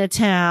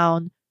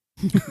Chinatown.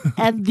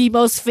 And the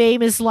most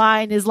famous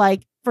line is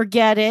like,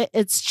 forget it,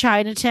 it's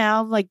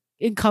Chinatown, like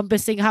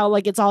encompassing how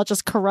like it's all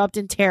just corrupt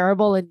and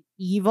terrible and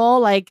evil.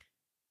 Like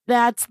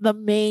that's the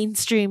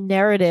mainstream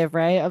narrative,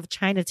 right, of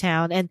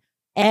Chinatown. And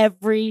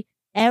every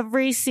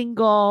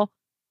single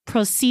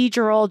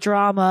procedural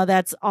drama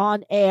that's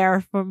on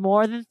air for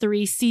more than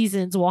 3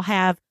 seasons will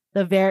have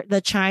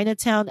the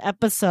Chinatown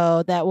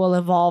episode that will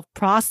involve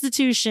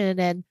prostitution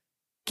and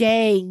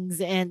gangs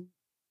and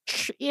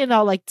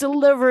like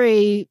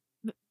delivery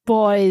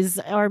boys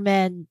or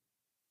men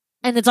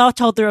and it's all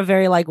told through a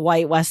very like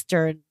white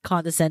Western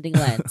condescending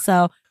lens.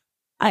 So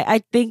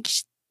I think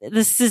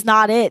this is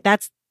not it.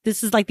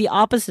 This is like the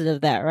opposite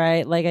of that,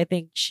 right? Like I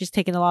think she's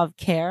taken a lot of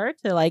care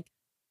to like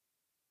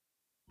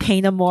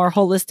paint a more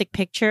holistic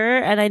picture.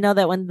 And I know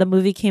that when the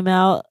movie came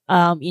out,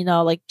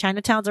 like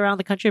Chinatowns around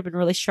the country have been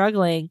really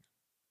struggling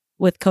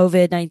with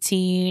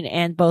COVID-19,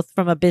 and both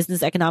from a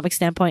business economic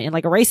standpoint and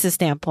like a racist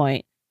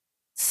standpoint.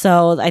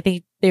 So I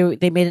think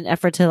they made an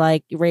effort to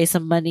like raise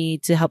some money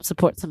to help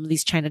support some of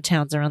these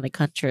Chinatowns around the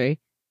country.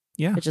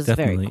 Yeah, which is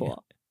definitely. very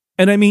cool.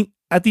 And I mean,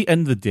 at the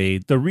end of the day,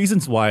 the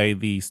reasons why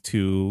these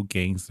two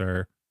gangs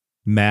are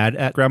mad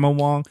at Grandma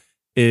Wong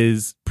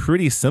is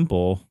pretty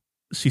simple.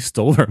 She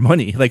stole her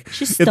money. Like,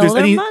 She stole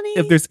their money.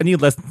 If there's any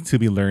lesson to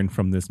be learned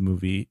from this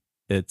movie,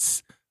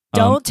 it's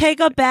Don't take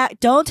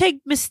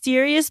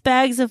mysterious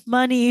bags of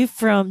money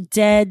from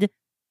dead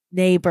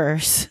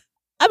neighbors.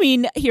 I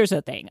mean, here's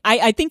the thing.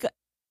 I think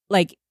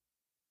like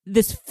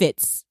this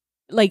fits.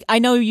 Like, I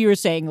know you were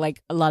saying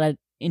like a lot of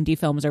indie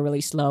films are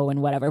really slow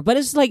and whatever, but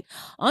it's like,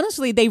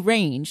 honestly, they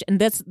range. And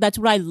that's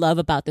what I love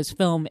about this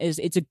film is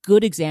it's a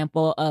good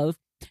example of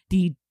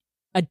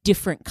a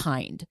different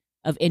kind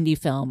of indie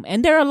film.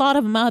 And there are a lot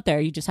of them out there.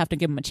 You just have to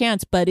give them a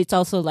chance. But it's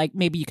also like,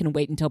 maybe you can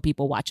wait until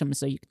people watch them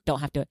so you don't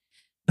have to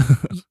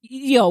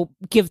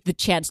give the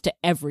chance to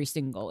every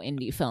single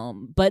indie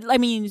film. But I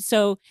mean,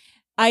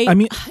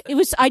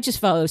 I just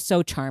felt it was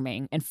so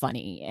charming and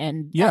funny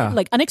and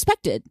like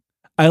unexpected.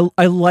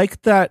 I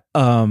like that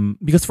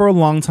because for a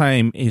long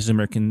time Asian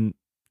American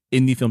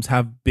indie films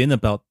have been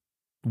about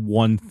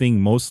one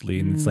thing mostly,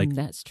 and it's like,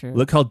 that's true.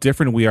 Look how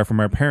different we are from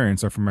our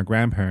parents or from our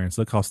grandparents.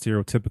 Look how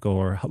stereotypical,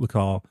 or look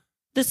how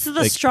this is the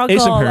like, struggle.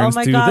 Asian Oh parents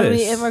my do god, this.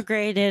 we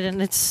immigrated and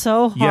it's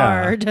so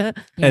hard. Yeah.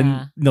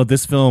 And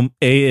this film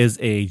is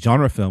a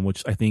genre film,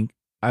 which I think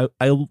I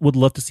would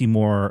love to see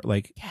more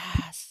like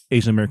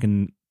Asian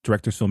American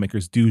directors,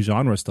 filmmakers do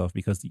genre stuff,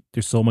 because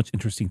there's so much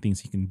interesting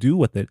things you can do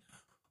with it,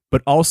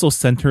 but also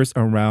centers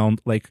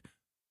around like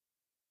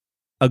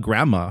a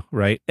grandma,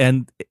 right?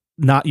 And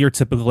not your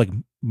typical like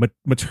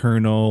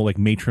maternal like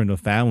matron of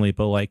family,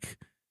 but like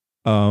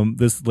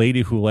this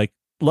lady who like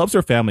loves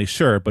her family,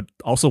 sure, but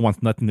also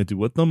wants nothing to do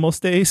with them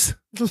most days.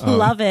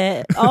 Love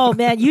it. Oh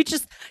man, you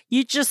just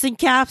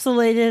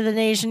encapsulated an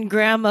Asian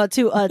grandma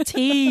to a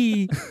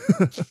T.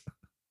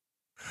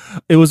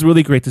 It was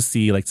really great to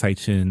see like Tsai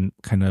Chin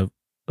kind of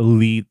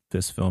lead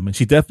this film, and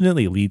she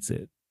definitely leads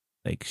it.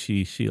 Like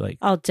she like,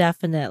 oh,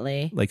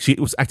 definitely. Like she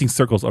was acting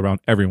circles around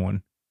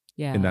everyone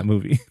in that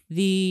movie.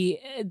 The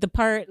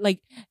part like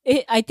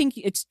I think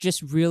it's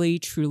just really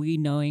truly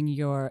knowing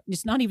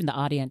it's not even the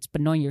audience,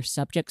 but knowing your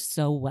subject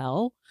so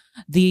well.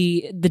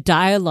 The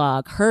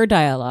dialogue, her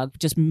dialogue,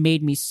 just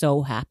made me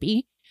so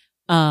happy.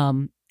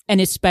 And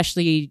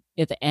especially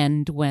at the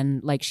end when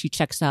like she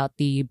checks out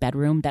the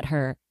bedroom that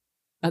her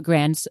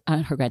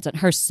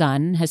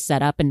son has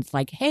set up, and it's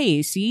like,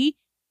 hey, see,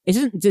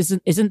 isn't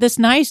this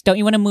nice? Don't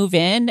you want to move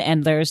in?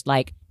 And there's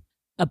like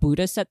a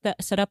Buddha set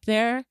up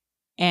there,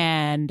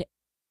 and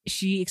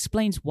she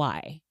explains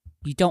why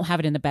you don't have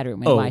it in the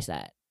bedroom, and why is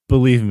that?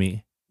 Believe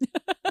me,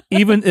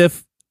 even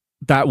if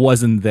that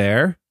wasn't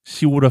there,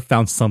 she would have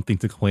found something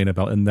to complain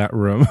about in that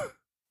room.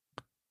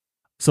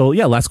 So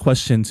yeah, last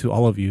question to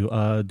all of you: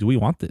 do we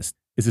want this?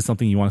 Is this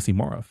something you want to see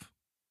more of?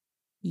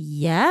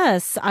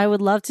 Yes, I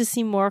would love to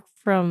see more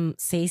from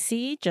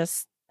Sacy,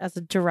 just as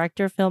a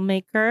director,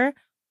 filmmaker.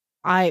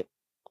 I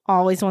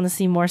always want to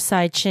see more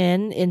Tsai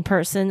Chin in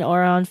person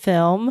or on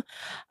film.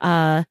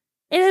 It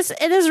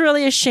is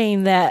really a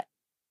shame that,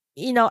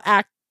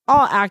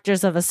 all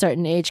actors of a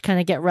certain age kind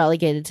of get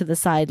relegated to the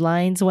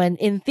sidelines when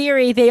in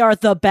theory they are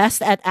the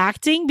best at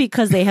acting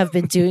because they have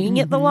been doing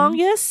it the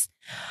longest.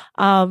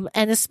 And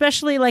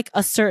especially like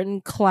a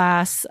certain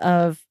class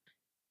of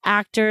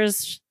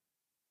actors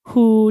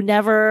who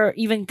never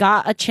even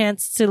got a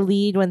chance to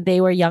lead when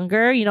they were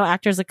younger,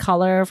 actors of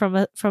color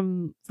from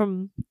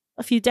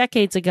a few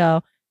decades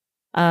ago.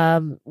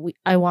 We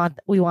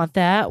want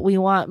that. We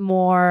want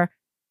more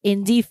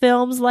indie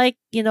films, like,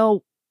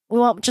 we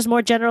want just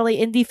more generally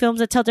indie films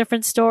that tell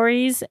different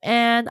stories,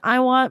 and I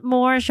want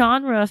more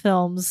genre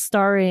films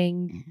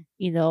starring,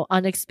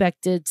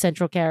 unexpected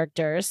central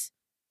characters.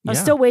 I'm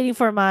still waiting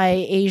for my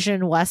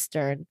Asian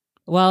Western.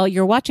 Well,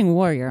 you're watching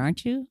Warrior,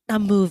 aren't you? A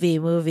movie.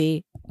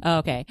 Oh,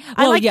 okay.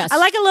 Well, I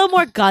like a little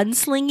more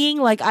gunslinging.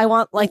 Like I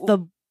want like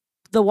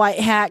the white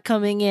hat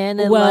coming in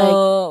and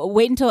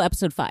wait until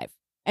episode 5.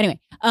 Anyway,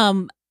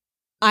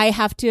 I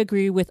have to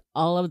agree with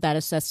all of that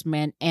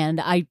assessment,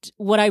 and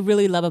what I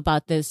really love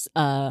about this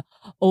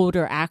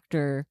older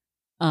actor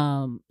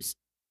in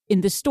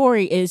the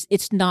story is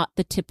it's not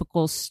the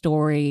typical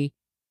story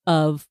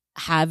of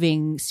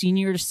having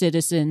senior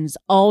citizens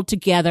all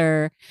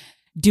together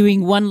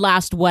doing one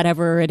last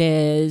whatever it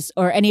is,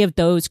 or any of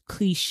those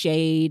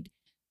cliched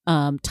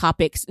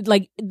topics.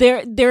 Like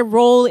their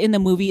role in the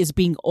movie is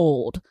being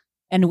old,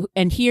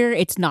 and here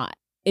it's not.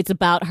 It's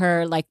about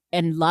her like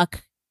and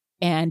luck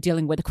and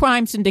dealing with a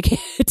crime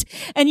syndicate,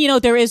 and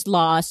there is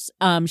loss.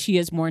 She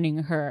is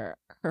mourning her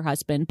her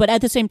husband, but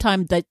at the same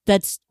time,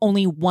 that's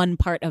only one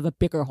part of a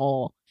bigger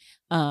whole.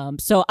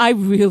 So I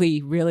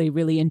really, really,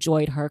 really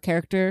enjoyed her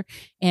character,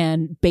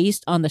 and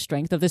based on the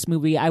strength of this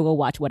movie, I will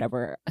watch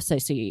whatever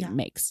Ceci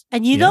makes.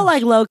 And you know,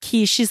 like low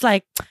key, she's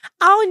like,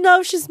 I don't know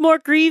if she's more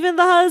grieving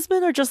the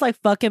husband or just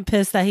like fucking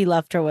pissed that he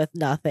left her with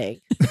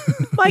nothing.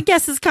 My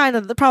guess is kind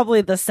of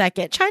probably the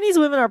second. Chinese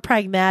women are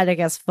pragmatic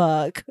as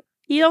fuck.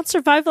 You don't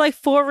survive like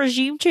 4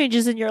 regime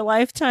changes in your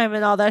lifetime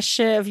and all that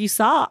shit if you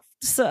soft.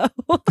 So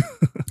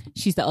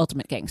she's the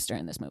ultimate gangster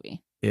in this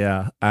movie.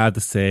 Yeah, I have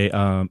to say,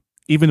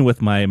 even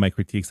with my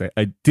critiques,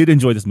 I did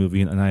enjoy this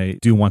movie, and I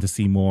do want to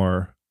see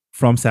more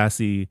from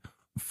Sassy,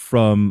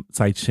 from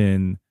Tsai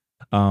Chin,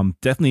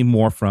 definitely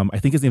more from, I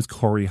think his name's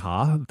Corey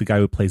Ha, the guy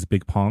who plays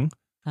Big Pong.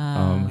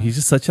 He's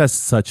just has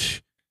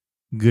such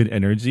good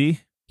energy.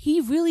 He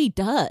really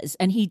does,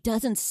 and he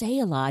doesn't say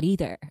a lot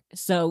either.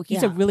 So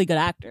he's a really good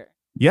actor.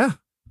 Yeah.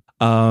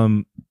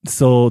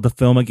 So the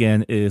film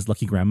again is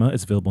Lucky Grandma.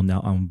 It's available now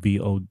on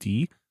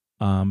VOD.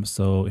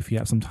 So if you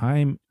have some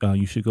time,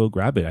 you should go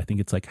grab it. I think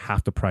it's like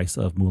half the price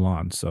of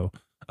Mulan. So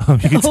you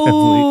can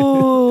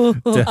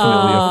definitely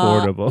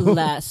affordable.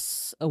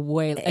 Less,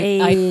 way.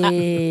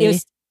 It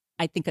was,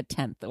 I think, a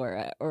 10th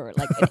or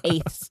like an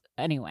 8th.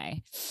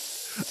 Anyway,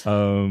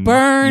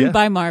 Burn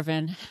by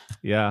Marvin.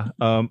 Yeah.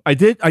 I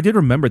did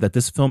remember that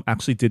this film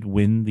actually did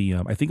win the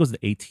I think it was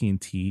the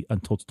AT&T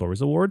Untold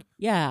Stories Award.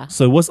 Yeah.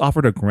 So it was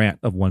offered a grant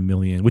of $1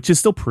 million, which is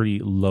still pretty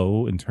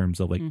low in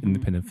terms of like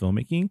independent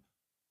filmmaking.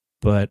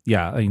 But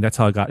yeah, I mean, that's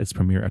how it got its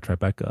premiere at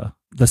Tribeca.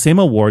 The same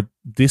award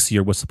this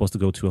year was supposed to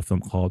go to a film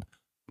called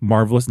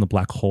Marvelous in the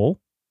Black Hole,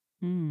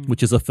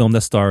 which is a film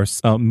that stars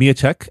Mia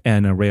Chek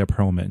and Rhea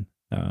Perlman.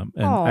 And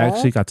I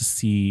actually got to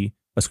see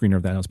a screener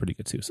of that. And it was pretty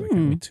good too. So I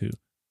can't wait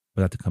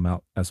for that to come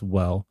out as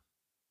well.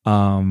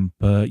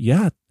 But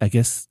yeah, I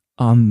guess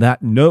on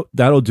that note,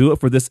 that'll do it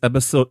for this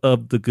episode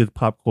of the Good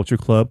Pop Culture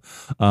Club.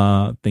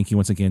 Thank you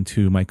once again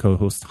to my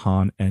co-hosts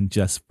Han and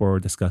Jess for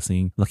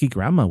discussing Lucky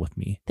Grandma with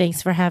me.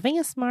 Thanks for having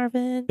us,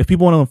 Marvin. If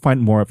people want to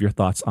find more of your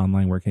thoughts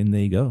online, where can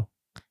they go?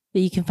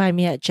 You can find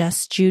me at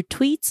Jess Jude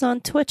Tweets on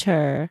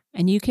Twitter.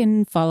 And you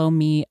can follow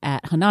me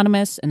at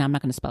Anonymous, and I'm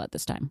not going to spell it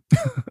this time.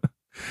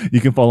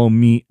 You can follow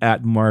me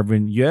at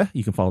Marvin. Yeah,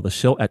 you can follow the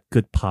show at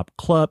Good Pop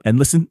Club and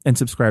listen and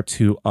subscribe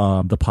to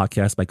the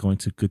podcast by going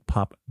to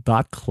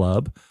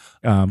goodpop.club.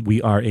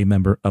 We are a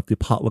member of the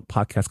Potluck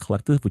Podcast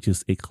Collective, which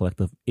is a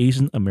collective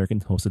Asian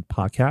American hosted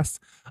podcast.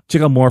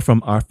 Check out more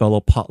from our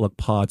fellow Potluck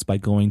Pods by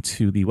going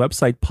to the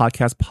website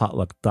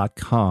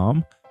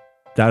podcastpotluck.com.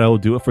 That'll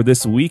do it for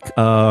this week.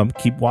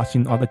 Keep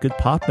watching all the good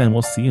pop, and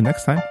we'll see you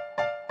next time.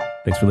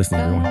 Thanks for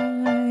listening, everyone.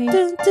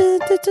 Dun, dun, dun,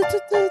 dun, dun,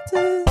 dun,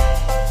 dun.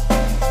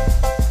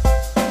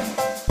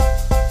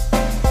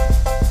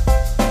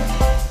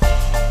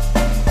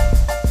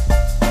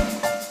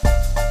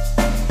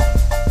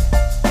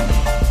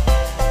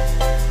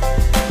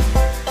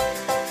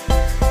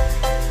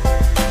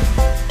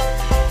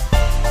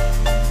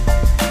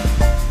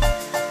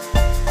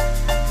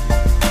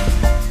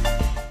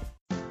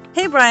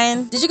 Hey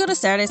Brian, did you go to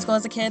Saturday school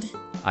as a kid?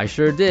 I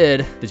sure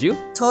did. Did you?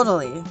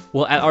 Totally.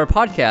 Well, at our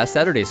podcast,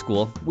 Saturday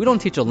School, we don't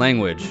teach a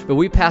language, but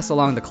we pass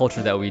along the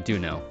culture that we do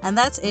know. And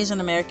that's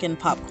Asian American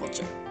pop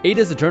culture.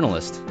 Ada's a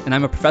journalist, and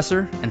I'm a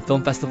professor and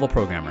film festival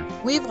programmer.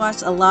 We've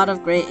watched a lot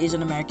of great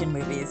Asian American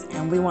movies,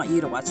 and we want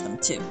you to watch them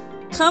too.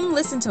 Come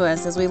listen to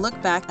us as we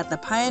look back at the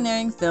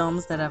pioneering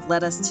films that have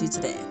led us to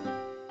today.